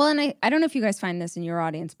 Well, and I don't know if you guys find this in your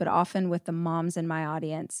audience, but often with the moms in my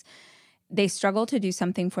audience, they struggle to do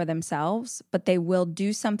something for themselves, but they will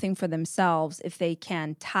do something for themselves if they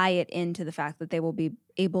can tie it into the fact that they will be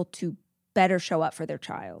able to better show up for their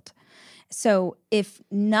child. So if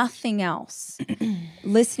nothing else,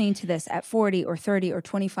 listening to this at 40 or 30 or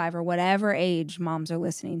 25 or whatever age moms are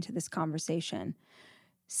listening to this conversation,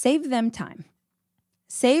 save them time.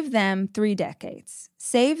 Save them 3 decades.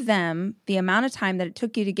 Save them the amount of time that it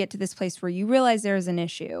took you to get to this place where you realize there is an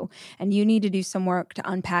issue and you need to do some work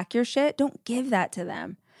to unpack your shit. Don't give that to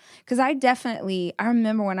them. Because I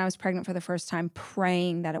remember when I was pregnant for the first time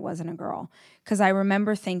praying that it wasn't a girl. Because I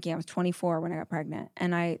remember thinking, I was 24 when I got pregnant.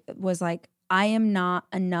 And I was like, I am not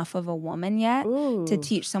enough of a woman yet to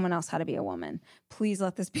teach someone else how to be a woman. Please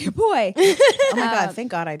let this be a boy. Oh my God,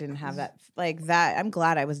 thank God I didn't have that. Like that, I'm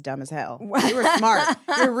glad I was dumb as hell. You were smart.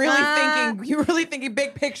 You're really thinking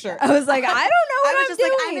big picture. I was like, I don't know what I was I'm just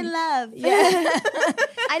doing. like, I'm in love.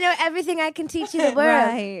 Yeah. I know everything I can teach you the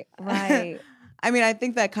world. Right. I mean, I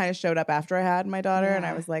think that kind of showed up after I had my daughter, and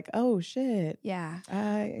I was like, oh shit. Yeah.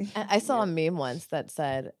 I saw a meme once that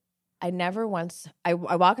said, I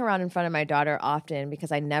walk around in front of my daughter often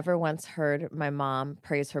because I never once heard my mom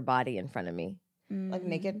praise her body in front of me. Like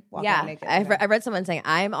naked? Walk Yeah, around naked. I read someone saying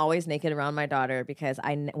I'm always naked around my daughter because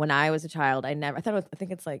when I was a child, I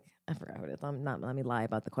think it's like, I forgot what it is. Let me lie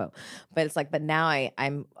about the quote, but it's like, but now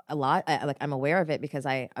I'm I'm aware of it because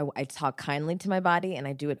I talk kindly to my body and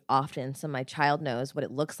I do it often, so my child knows what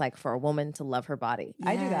it looks like for a woman to love her body.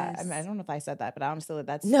 I do that. I mean, I don't know if I said that, but honestly,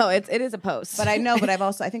 that's no, it is a post. But I know, but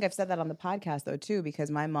I think I've said that on the podcast though too,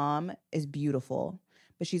 because my mom is beautiful,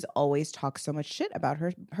 but she's always talked so much shit about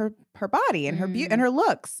her body and her beauty and her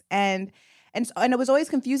looks, and it was always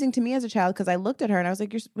confusing to me as a child because I looked at her and I was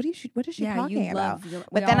like, what is she talking about?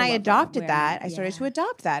 But then I adopted that. I started to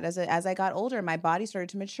adopt that as I got older. My body started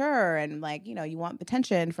to mature, and like, you know, you want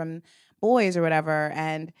attention from boys or whatever,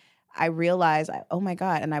 and I realized, oh my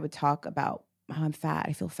God, and I would talk about how I'm fat,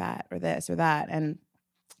 I feel fat, or this or that, and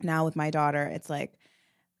now with my daughter, it's like,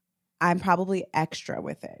 I'm probably extra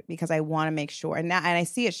with it because I want to make sure. And I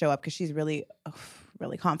see it show up because she's really,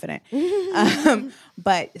 really confident.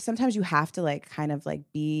 But sometimes you have to like kind of like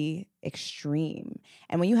be extreme.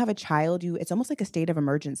 And when you have a child, it's almost like a state of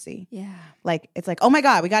emergency. Yeah. Like, it's like, oh my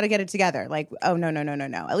God, we got to get it together. Like, oh, no.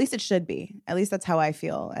 At least it should be. At least that's how I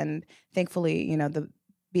feel. And thankfully, you know,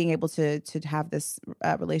 being able to have this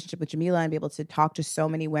relationship with Jamilah and be able to talk to so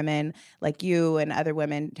many women like you and other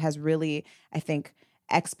women has really, I think,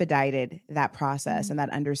 expedited that process and that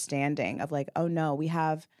understanding of like, oh no, we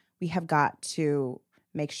have got to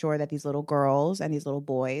make sure that these little girls and these little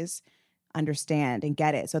boys understand and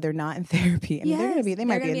get it. So they're not in therapy. I mean, they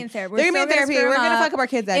might be in therapy. They're going to be in therapy. We're going to fuck up our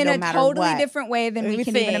kids no matter what. In a totally different way than we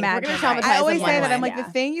can even imagine. I always say that I'm like, the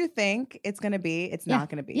thing you think it's going to be, it's not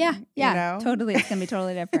going to be. Yeah. You know? Totally. It's going to be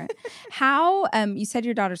totally different. How, you said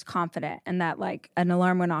your daughter's confident, and that like an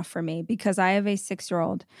alarm went off for me because I have a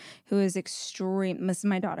 6-year-old who is this is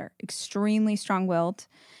my daughter, extremely strong-willed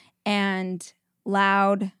and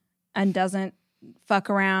loud and doesn't fuck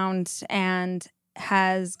around and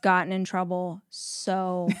has gotten in trouble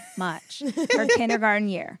so much her kindergarten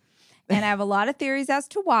year. And I have a lot of theories as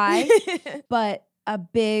to why, but a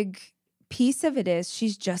big piece of it is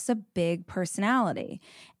she's just a big personality.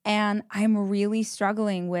 And I'm really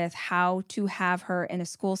struggling with how to have her in a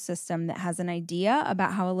school system that has an idea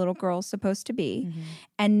about how a little girl's supposed to be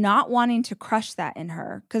and not wanting to crush that in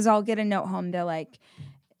her. Because I'll get a note home, they're like,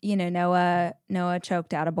 you know, Noah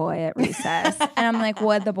choked out a boy at recess. And I'm like,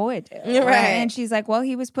 what'd the boy do? Right. And she's like, well,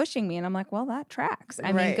 he was pushing me. And I'm like, well, that tracks.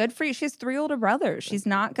 I mean, good for you. She has 3 older brothers. She's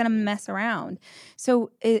not going to mess around. So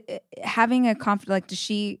having a confidence, like,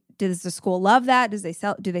 does the school love that? Do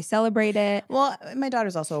they celebrate it? Well, my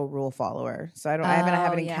daughter's also a rule follower. So I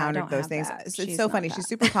haven't encountered those things. It's so funny. She's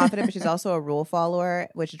super confident, but she's also a rule follower,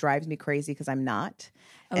 which drives me crazy because I'm not.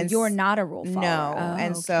 Oh, and you're not a rule follower. No.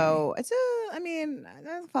 And so I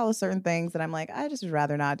follow certain things that I'm like, I just would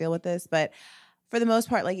rather not deal with this. But for the most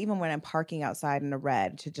part, like even when I'm parking outside in a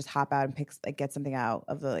red to just hop out and get something out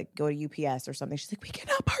of go to UPS or something, she's like, we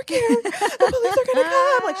cannot park here. The police are going to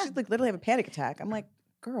come. Like she's like literally have a panic attack. I'm like,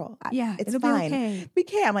 girl, it's fine. Okay. We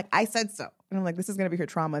can't. I'm like, I said so. And I'm like, this is going to be her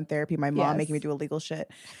trauma in therapy. My mom making me do illegal shit.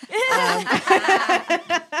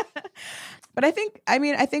 But I think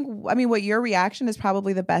what your reaction is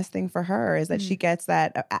probably the best thing for her is that she gets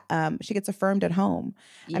that, she gets affirmed at home.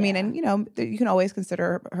 Yeah. I mean, and you know, you can always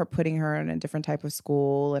consider her putting her in a different type of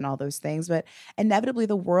school and all those things, but inevitably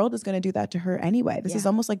the world is going to do that to her anyway. This is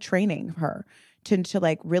almost like training her to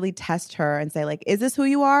like really test her and say like, is this who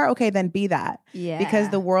you are? Okay, then be that. Yeah. Because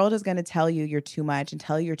the world is going to tell you you're too much and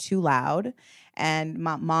tell you you're too loud. And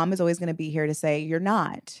mom is always going to be here to say you're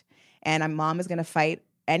not. And mom is going to fight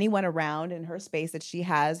anyone around in her space that she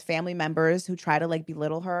has, family members who try to like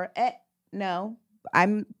belittle her. No,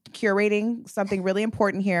 I'm curating something really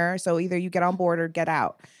important here. So either you get on board or get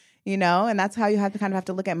out, you know? And that's how you have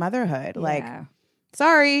to look at motherhood. Yeah. Like,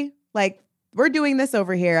 sorry, like we're doing this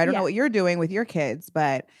over here. I don't know what you're doing with your kids,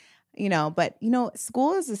 but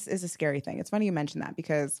school is a scary thing. It's funny you mentioned that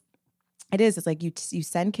because it's like you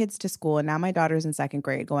send kids to school, and now my daughter's in 2nd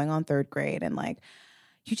grade going on 3rd grade, and like,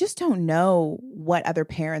 you just don't know what other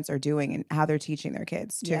parents are doing and how they're teaching their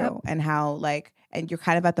kids too. And how and you're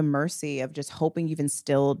kind of at the mercy of just hoping you've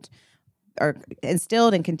instilled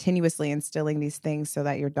and continuously instilling these things so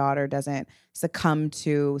that your daughter doesn't succumb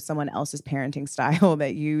to someone else's parenting style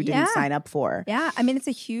that you didn't sign up for. Yeah. I mean, it's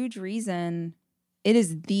a huge reason. It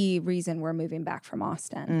is the reason we're moving back from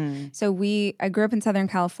Austin. So I grew up in Southern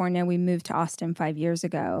California. We moved to Austin 5 years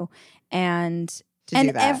ago. And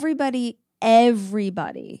everybody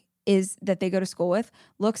is that they go to school with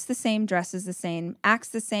looks the same, dresses the same, acts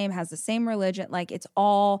the same, has the same religion. Like it's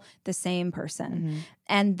all the same person.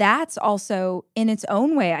 And that's also in its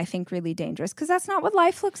own way, I think, really dangerous because that's not what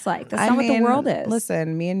life looks like. That's not what the world is.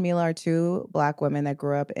 Listen, me and Mila are two Black women that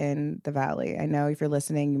grew up in the Valley. I know if you're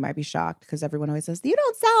listening, you might be shocked because everyone always says, you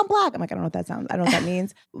don't sound Black. I'm like, I don't know what that sounds. I don't know what that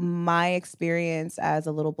means. My experience as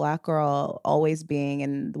a little Black girl always being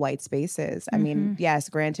in white spaces. I mean, yes,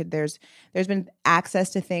 granted, there's been access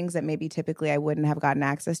to things that maybe typically I wouldn't have gotten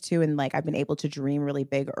access to. And like I've been able to dream really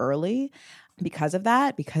big early because of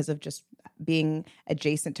that, because of just being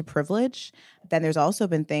adjacent to privilege. Then there's also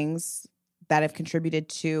been things that have contributed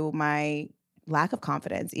to my lack of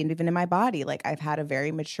confidence, even in my body. Like I've had a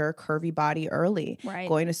very mature, curvy body early,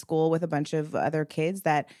 going to school with a bunch of other kids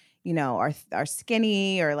that, you know, are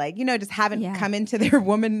skinny or like, you know, just haven't come into their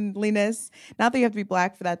womanliness. Not that you have to be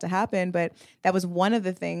Black for that to happen, but that was one of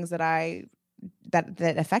the things that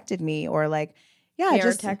that affected me. Or like,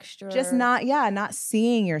 hair texture. Just not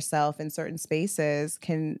seeing yourself in certain spaces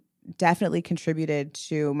can definitely contributed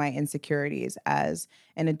to my insecurities as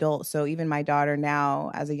an adult. So even my daughter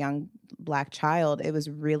now, as a young Black child, it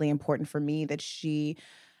was really important for me that she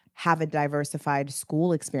have a diversified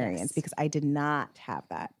school experience because I did not have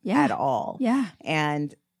that at all. Yeah.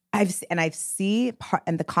 And I've seen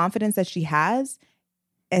and the confidence that she has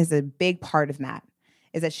is a big part of that.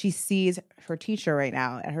 Is that she sees her teacher right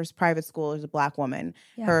now at her private school is a Black woman.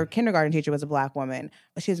 Yeah. Her kindergarten teacher was a Black woman.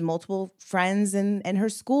 She has multiple friends in her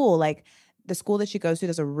school. Like the school that she goes to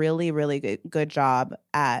does a really, really good job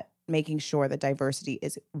at making sure that diversity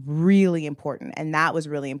is really important. And that was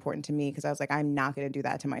really important to me because I was like, I'm not going to do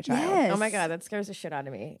that to my child. Yes. Oh my God, that scares the shit out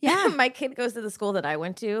of me. Yeah. My kid goes to the school that I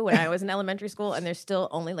went to when I was in elementary school and there's still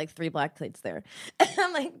only like 3 Black kids there.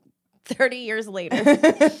 I'm like, 30 years later.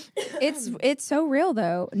 It's so real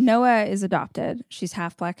though. Noah is adopted. She's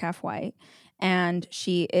half Black, half white. And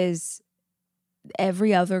she is,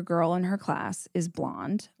 every other girl in her class is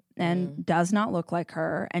blonde and does not look like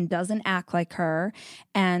her and doesn't act like her.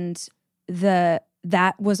 And that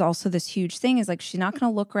was also this huge thing is like, she's not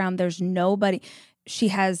going to look around. There's nobody. She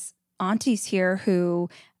has aunties here who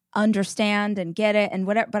understand and get it and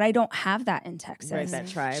whatever, but I don't have that in Texas. Right, that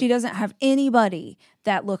tribe. She doesn't have anybody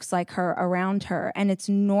that looks like her around her, and it's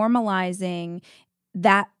normalizing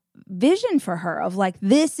that vision for her of like,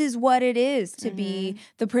 this is what it is to be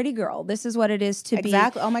the pretty girl. This is what it is to be.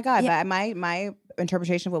 Exactly. Oh my God. Yeah. My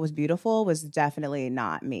interpretation of what was beautiful was definitely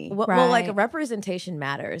not me. Well, like representation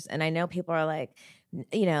matters. And I know people are like,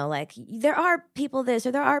 you know, like there are people this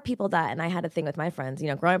or there are people that. And I had a thing with my friends, you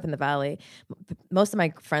know, growing up in the Valley, most of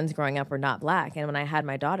my friends growing up were not Black. And when I had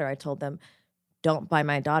my daughter, I told them, don't buy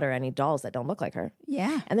my daughter any dolls that don't look like her.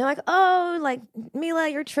 Yeah. And they're like, oh, like, Mila,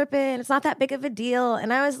 you're tripping. It's not that big of a deal.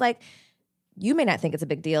 And I was like, you may not think it's a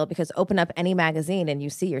big deal because open up any magazine and you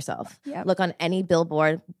see yourself. Yep. Look on any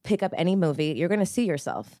billboard, pick up any movie, you're going to see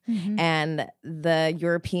yourself and the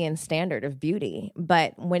European standard of beauty.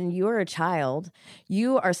 But when you're a child,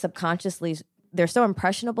 you are subconsciously, they're so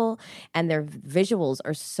impressionable and their visuals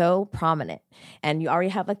are so prominent. And you already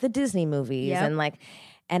have like the Disney movies and like,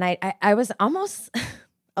 and I was almost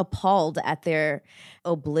appalled at their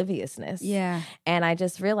obliviousnness. Yeah. And I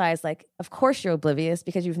just realized, like, of course you're oblivious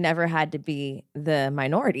because you've never had to be the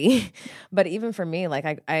minority. But even for me,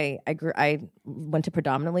 like I went to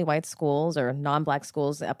predominantly white schools or non-Black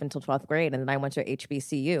schools up until 12th grade. And then I went to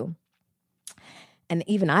HBCU. And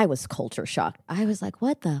even I was culture shocked. I was like,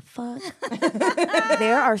 what the fuck?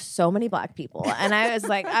 There are so many Black people. And I was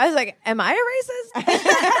like, am I a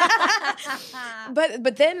racist?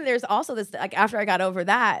 But then there's also this, like, after I got over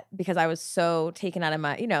that, because I was so taken out of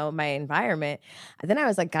my, you know, my environment, then I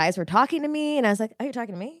was like, guys were talking to me and I was like, oh, you're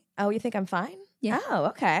talking to me? Oh, you think I'm fine? Yeah. Oh,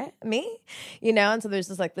 okay. Me? You know, and so there's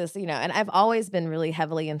just like this, you know, and I've always been really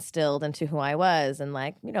heavily instilled into who I was and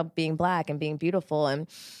like, you know, being Black and being beautiful.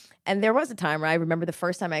 And there was a time where I remember the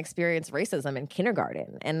first time I experienced racism in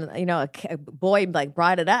kindergarten. And, you know, a boy like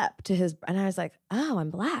brought it up to his, and I was like, oh,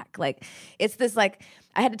 I'm Black. Like, it's this like,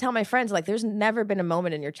 I had to tell my friends, like, there's never been a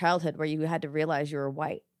moment in your childhood where you had to realize you were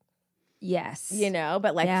white. Yes. You know,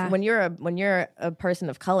 but like when you're a person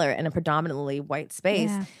of color in a predominantly white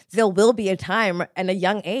space, there will be a time and a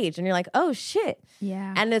young age and you're like, oh shit.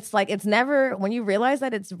 Yeah. And it's like, it's never, when you realize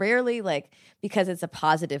that, it's rarely like because it's a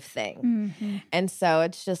positive thing. Mm-hmm. And so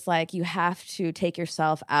it's just like, you have to take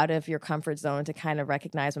yourself out of your comfort zone to kind of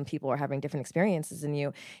recognize when people are having different experiences in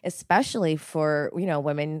you, especially for, you know,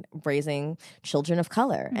 women raising children of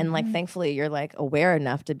color. Mm-hmm. And like, thankfully you're like aware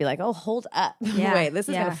enough to be like, oh, hold up. Wait, this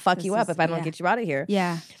is going to fuck you up. if I don't get you out of here.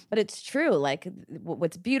 Yeah. But it's true. Like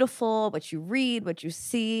what's beautiful, what you read, what you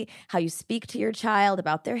see, how you speak to your child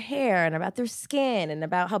about their hair and about their skin and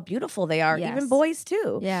about how beautiful they are, even boys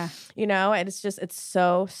too. Yeah. You know, and it's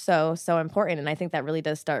so, so, so important. And I think that really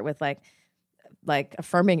does start with like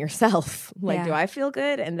affirming yourself. Like, do I feel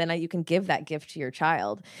good? And then you can give that gift to your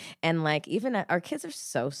child. And like, even our kids are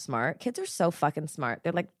so smart. Kids are so fucking smart.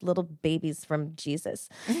 They're like little babies from Jesus.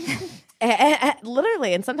 and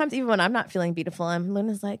literally. And sometimes even when I'm not feeling beautiful,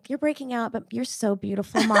 Luna's like, you're breaking out, but you're so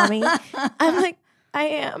beautiful, mommy. I'm like, I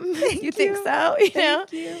am. You think so? You know?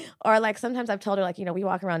 You. Or like sometimes I've told her, like, you know, we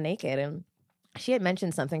walk around naked, and she had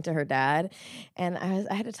mentioned something to her dad. And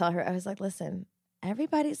I had to tell her, I was like, listen,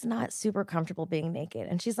 everybody's not super comfortable being naked.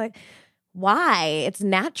 And she's like, why? It's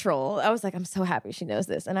natural. I was like, I'm so happy she knows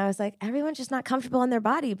this. And I was like, everyone's just not comfortable in their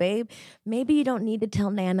body, babe. Maybe you don't need to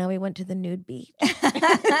tell Nana we went to the nude beach.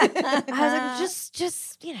 I was like,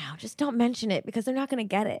 just, you know, just don't mention it because they're not going to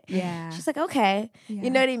get it. Yeah. She's like, okay. Yeah.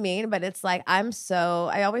 You know what I mean? But it's like, I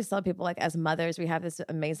always tell people, like, as mothers, we have this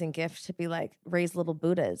amazing gift to be like, raise little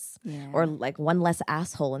Buddhas or like one less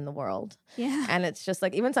asshole in the world. Yeah. And it's just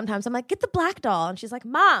like, even sometimes I'm like, get the black doll. And she's like,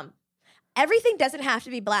 Mom, everything doesn't have to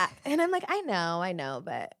be black. And I'm like, I know,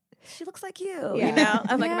 but she looks like you, you know?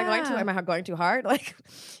 I'm like, am I going too hard? Like,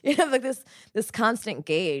 you know, like this constant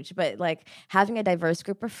gauge, but like having a diverse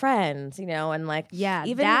group of friends, you know, and like,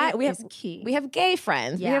 even that we have key. We have gay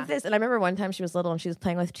friends. Yeah. We have this. And I remember one time she was little and she was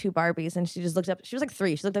playing with 2 Barbies, and she just looked up, she was like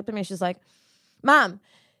 3. She looked up at me and she's like, Mom,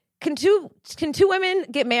 can two women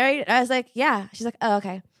get married? And I was like, yeah. She's like, oh,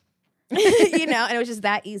 okay. You know, and it was just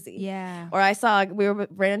that easy. Yeah. Or we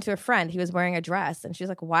ran into a friend. He was wearing a dress, and she's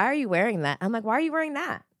like, "Why are you wearing that?" I'm like, "Why are you wearing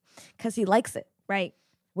that?" Because he likes it. Right.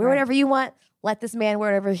 Wear whatever you want. Let this man wear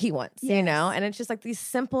whatever he wants. Yes. You know, and it's just like these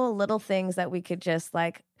simple little things that we could just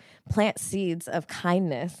like plant seeds of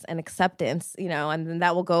kindness and acceptance. You know, and then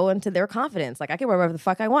that will go into their confidence. Like, I can wear whatever the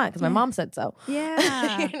fuck I want because my mom said so.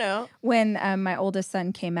 Yeah. You know, when my oldest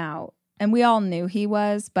son came out. And we all knew he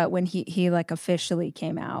was, but when he like officially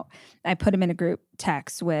came out, I put him in a group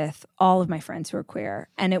text with all of my friends who are queer.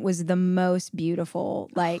 And it was the most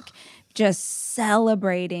beautiful, like just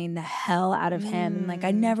celebrating the hell out of him. And like,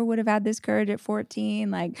 I never would have had this courage at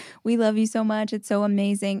 14. Like, we love you so much. It's so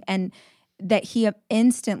amazing. And that he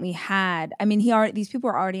instantly had, I mean, these people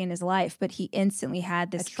were already in his life, but he instantly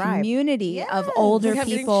had this community of older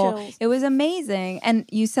people. It was amazing. And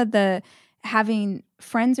you said having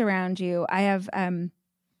friends around you. I have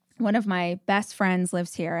one of my best friends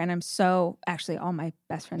lives here, and actually all my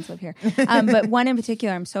best friends live here. But one in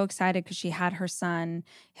particular, I'm so excited because she had her son.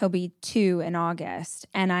 He'll be 2 in August.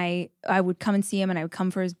 And I would come and see him, and I would come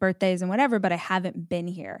for his birthdays and whatever, but I haven't been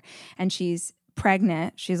here. And she's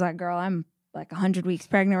pregnant. She's like, girl, I'm like 100 weeks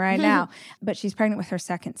pregnant right now, but she's pregnant with her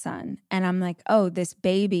second son. And I'm like, oh, this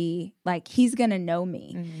baby, like, he's going to know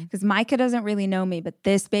me because Micah doesn't really know me, but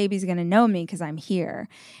this baby's going to know me because I'm here.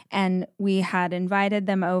 And we had invited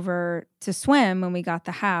them over to swim when we got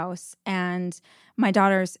the house, and my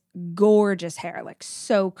daughter's gorgeous hair, like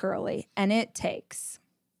so curly. And it's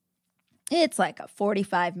like a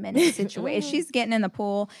 45-minute situation. She's getting in the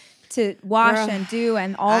pool to wash and do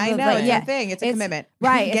and all I know, it's a thing. It's a commitment.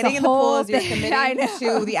 Right. Getting in the pool is you're committing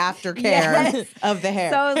to the aftercare of the hair.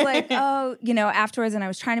 So I was like, oh, you know, afterwards, and I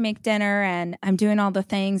was trying to make dinner, and I'm doing all the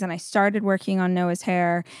things, and I started working on Noah's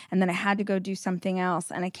hair, and then I had to go do something else.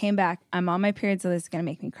 And I came back. I'm on my period, so this is going to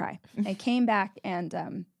make me cry. I came back,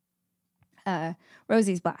 and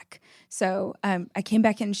Rosie's black. So I came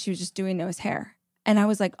back in, and she was just doing Noah's hair. And I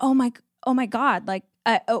was like, oh my God, like,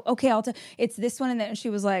 okay, it's this one. And then she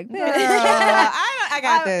was like, I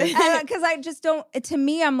got this. Because I just don't, to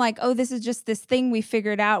me, I'm like, oh, this is just this thing we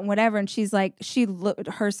figured out and whatever. And she's like,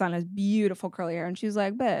 her son has beautiful curly hair. And she's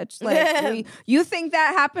like, bitch, like, you think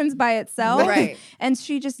that happens by itself? Right. And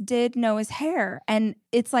she just did Noah's hair. And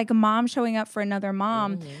it's like a mom showing up for another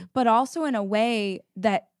mom, but also in a way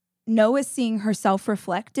that Noah's seeing herself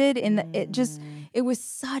reflected in it was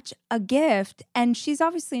such a gift. And she's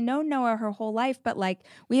obviously known Noah her whole life, but like,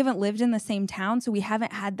 we haven't lived in the same town. So we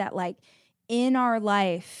haven't had that like in our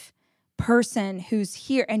life person who's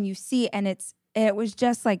here and you see, and it was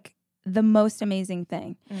just like the most amazing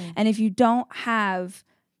thing. And if you don't have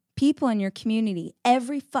people in your community,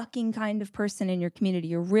 every fucking kind of person in your community,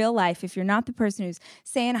 your real life, if you're not the person who's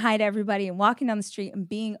saying hi to everybody and walking down the street and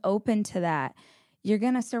being open to that, you're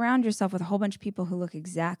going to surround yourself with a whole bunch of people who look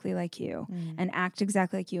exactly like you and act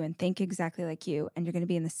exactly like you and think exactly like you. And you're going to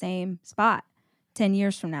be in the same spot 10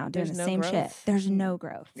 years from now doing the same shit. There's no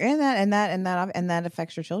growth. And that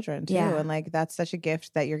affects your children too. Yeah. And like, that's such a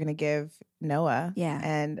gift that you're going to give Noah. Yeah.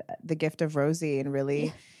 And the gift of Rosie, and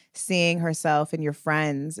really seeing herself in your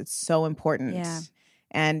friends. It's so important. Yeah.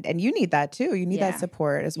 And you need that too. You need Yeah. that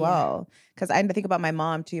support as well. Because I think about my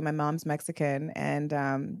mom too. My mom's Mexican,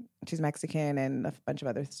 and she's Mexican and a bunch of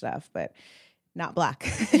other stuff, but not Black.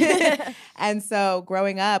 And so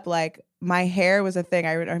growing up, like my hair was a thing.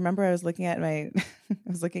 I remember I was looking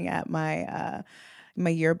at my my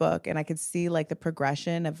yearbook, and I could see like the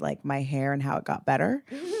progression of like my hair and how it got better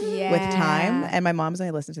with time. And my mom's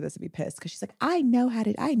gonna listen to this and be pissed because she's like, I knew how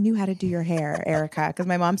to do your hair, Erica. Because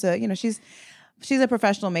my mom's she's a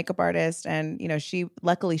professional makeup artist, and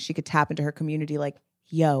luckily she could tap into her community like,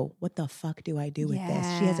 yo, what the fuck do I do with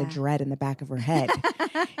this? She has a dread in the back of her head,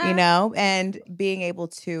 and being able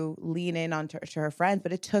to lean in on to her friends.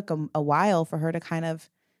 But it took a while for her to kind of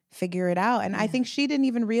figure it out. And I think she didn't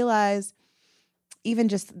even realize even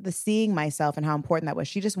just the seeing myself and how important that was.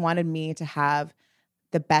 She just wanted me to have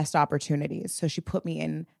the best opportunities. So she put me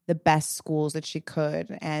in the best schools that she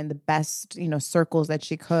could and the best, circles that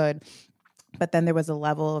she could. But then there was a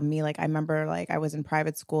level of me, like I remember like I was in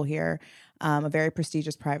private school here, a very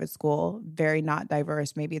prestigious private school, very not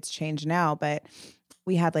diverse. Maybe it's changed now, but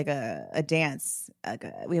we had like a dance.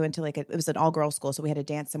 We went to it was an all-girls school. So we had a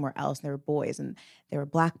dance somewhere else, and there were boys, and there were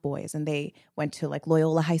Black boys, and they went to like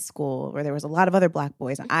Loyola High School where there was a lot of other Black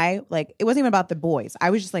boys. And it wasn't even about the boys. I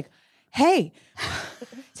was just like, hey,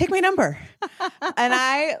 take my number. And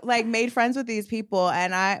I like made friends with these people,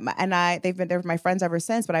 and they're my friends ever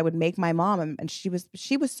since. But I would make my mom, and she was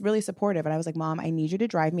really supportive. And I was like, Mom, I need you to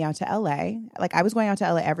drive me out to LA. Like I was going out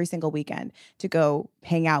to LA every single weekend to go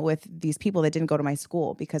hang out with these people that didn't go to my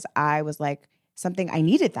school, because I was like, I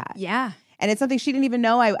needed that. Yeah. And it's something she didn't even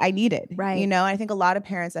know I needed. Right. And I think a lot of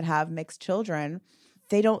parents that have mixed children,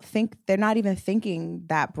 they're not even thinking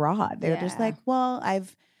that broad. They're just like, well, I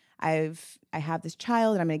have this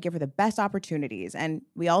child, and I'm going to give her the best opportunities. And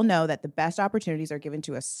we all know that the best opportunities are given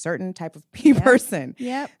to a certain type of person.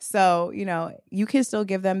 Yep. So, you can still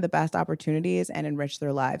give them the best opportunities and enrich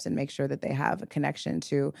their lives and make sure that they have a connection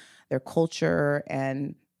to their culture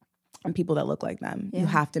and people that look like them. Yeah. You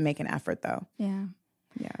have to make an effort though. Yeah.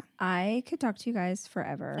 Yeah. I could talk to you guys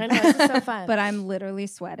forever. I know, this is so fun. But I'm literally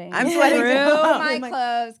sweating. I'm sweating through too. my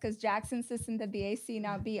clothes because Jackson insisted the BAC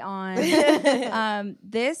not be on.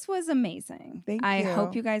 This was amazing. Thank I you.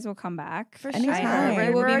 hope you guys will come back. For Anytime. sure.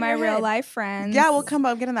 You will We're be on my your real head. life friends. Yeah, we'll come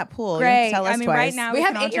up, get in that pool. You Great. have to tell us I mean, twice. right now We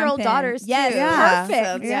have can all 8-year-old jump in. daughters, Yes, too. Yeah.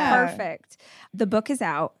 perfect. So, yeah. Perfect. The book is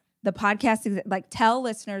out. The podcast is tell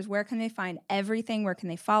listeners, where can they find everything? Where can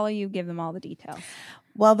they follow you? Give them all the details.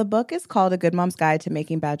 Well, the book is called A Good Mom's Guide to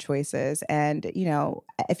Making Bad Choices. And,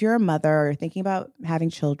 if you're a mother or thinking about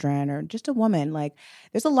having children or just a woman, like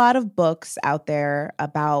there's a lot of books out there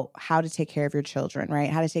about how to take care of your children,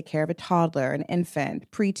 right? How to take care of a toddler, an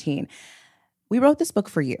infant, preteen. We wrote this book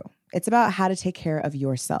for you. It's about how to take care of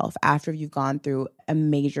yourself after you've gone through a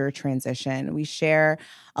major transition. We share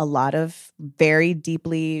a lot of very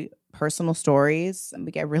deeply personal stories.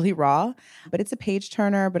 We get really raw, but it's a page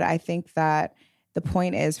turner. But I think that the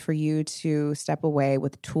point is for you to step away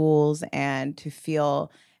with tools and to feel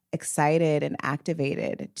excited and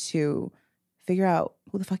activated to figure out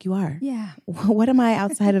who the fuck you are. Yeah. What am I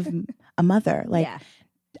outside of a mother? Like, Yeah.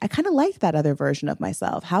 I kind of like that other version of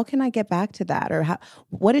myself. How can I get back to that? Or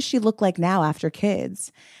what does she look like now after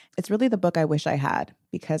kids? It's really the book I wish I had,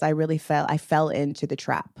 because I fell into the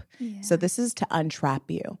trap. Yeah. So this is to untrap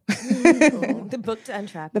you. The book to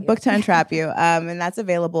untrap The you. book to untrap you. And that's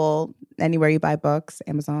available anywhere you buy books,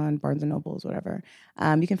 Amazon, Barnes & Nobles, whatever.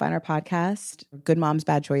 You can find our podcast, Good Moms,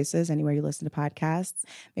 Bad Choices, anywhere you listen to podcasts.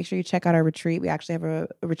 Make sure you check out our retreat. We actually have a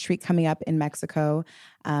retreat coming up in Mexico,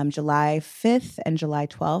 July 5th and July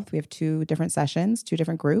 12th. We have 2 different sessions, 2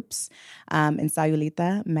 different groups in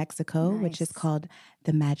Sayulita, Mexico, which is called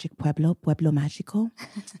the Magic Pueblo Mágico.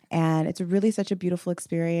 And it's really such a beautiful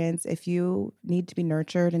experience. If you need to be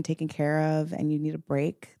nurtured and taken care of and you need a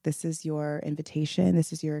break, this is your invitation.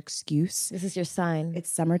 This is your excuse. This is your sign. It's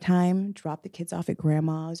summertime. Drop the kids off at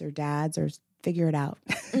grandma's or dad's or figure it out.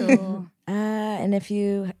 Cool. And if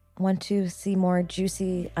you want to see more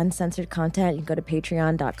juicy, uncensored content, you can go to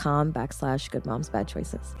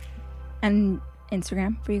patreon.com/goodmomsbadchoices. And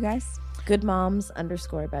Instagram for you guys.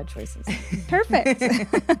 Goodmoms_bad choices. Perfect.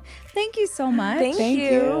 Thank you so much. Thank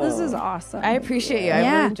you. This is awesome. I appreciate you. I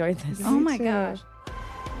Yeah. really enjoyed this. Oh my gosh.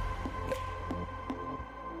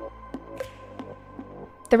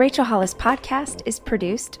 The Rachel Hollis podcast is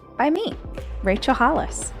produced by me, Rachel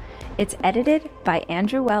Hollis. It's edited by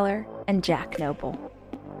Andrew Weller and Jack Noble.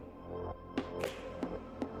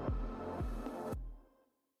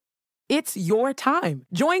 It's It's your time.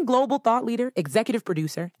 Join global thought leader, executive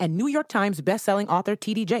producer, and New York Times bestselling author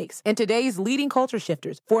T.D. Jakes and today's leading culture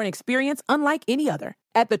shifters for an experience unlike any other.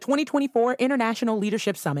 At the 2024 International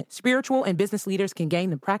Leadership Summit, spiritual and business leaders can gain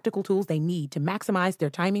the practical tools they need to maximize their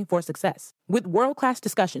timing for success. With world-class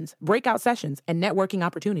discussions, breakout sessions, and networking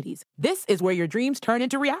opportunities, this is where your dreams turn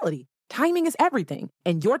into reality. Timing is everything,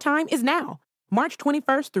 and your time is now. March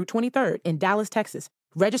 21st through 23rd in Dallas, Texas.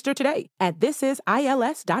 Register today at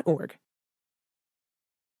thisisils.org.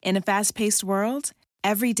 In a fast-paced world,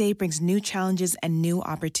 every day brings new challenges and new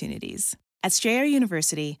opportunities. At Strayer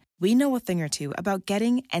University, we know a thing or two about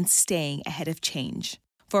getting and staying ahead of change.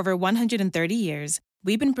 For over 130 years,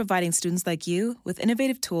 we've been providing students like you with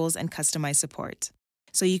innovative tools and customized support,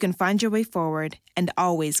 so you can find your way forward and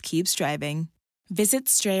always keep striving. Visit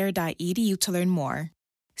strayer.edu to learn more.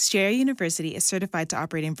 Strayer University is certified to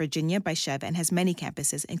operate in Virginia by Chev and has many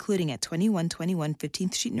campuses, including at 2121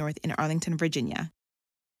 15th Street North in Arlington, Virginia.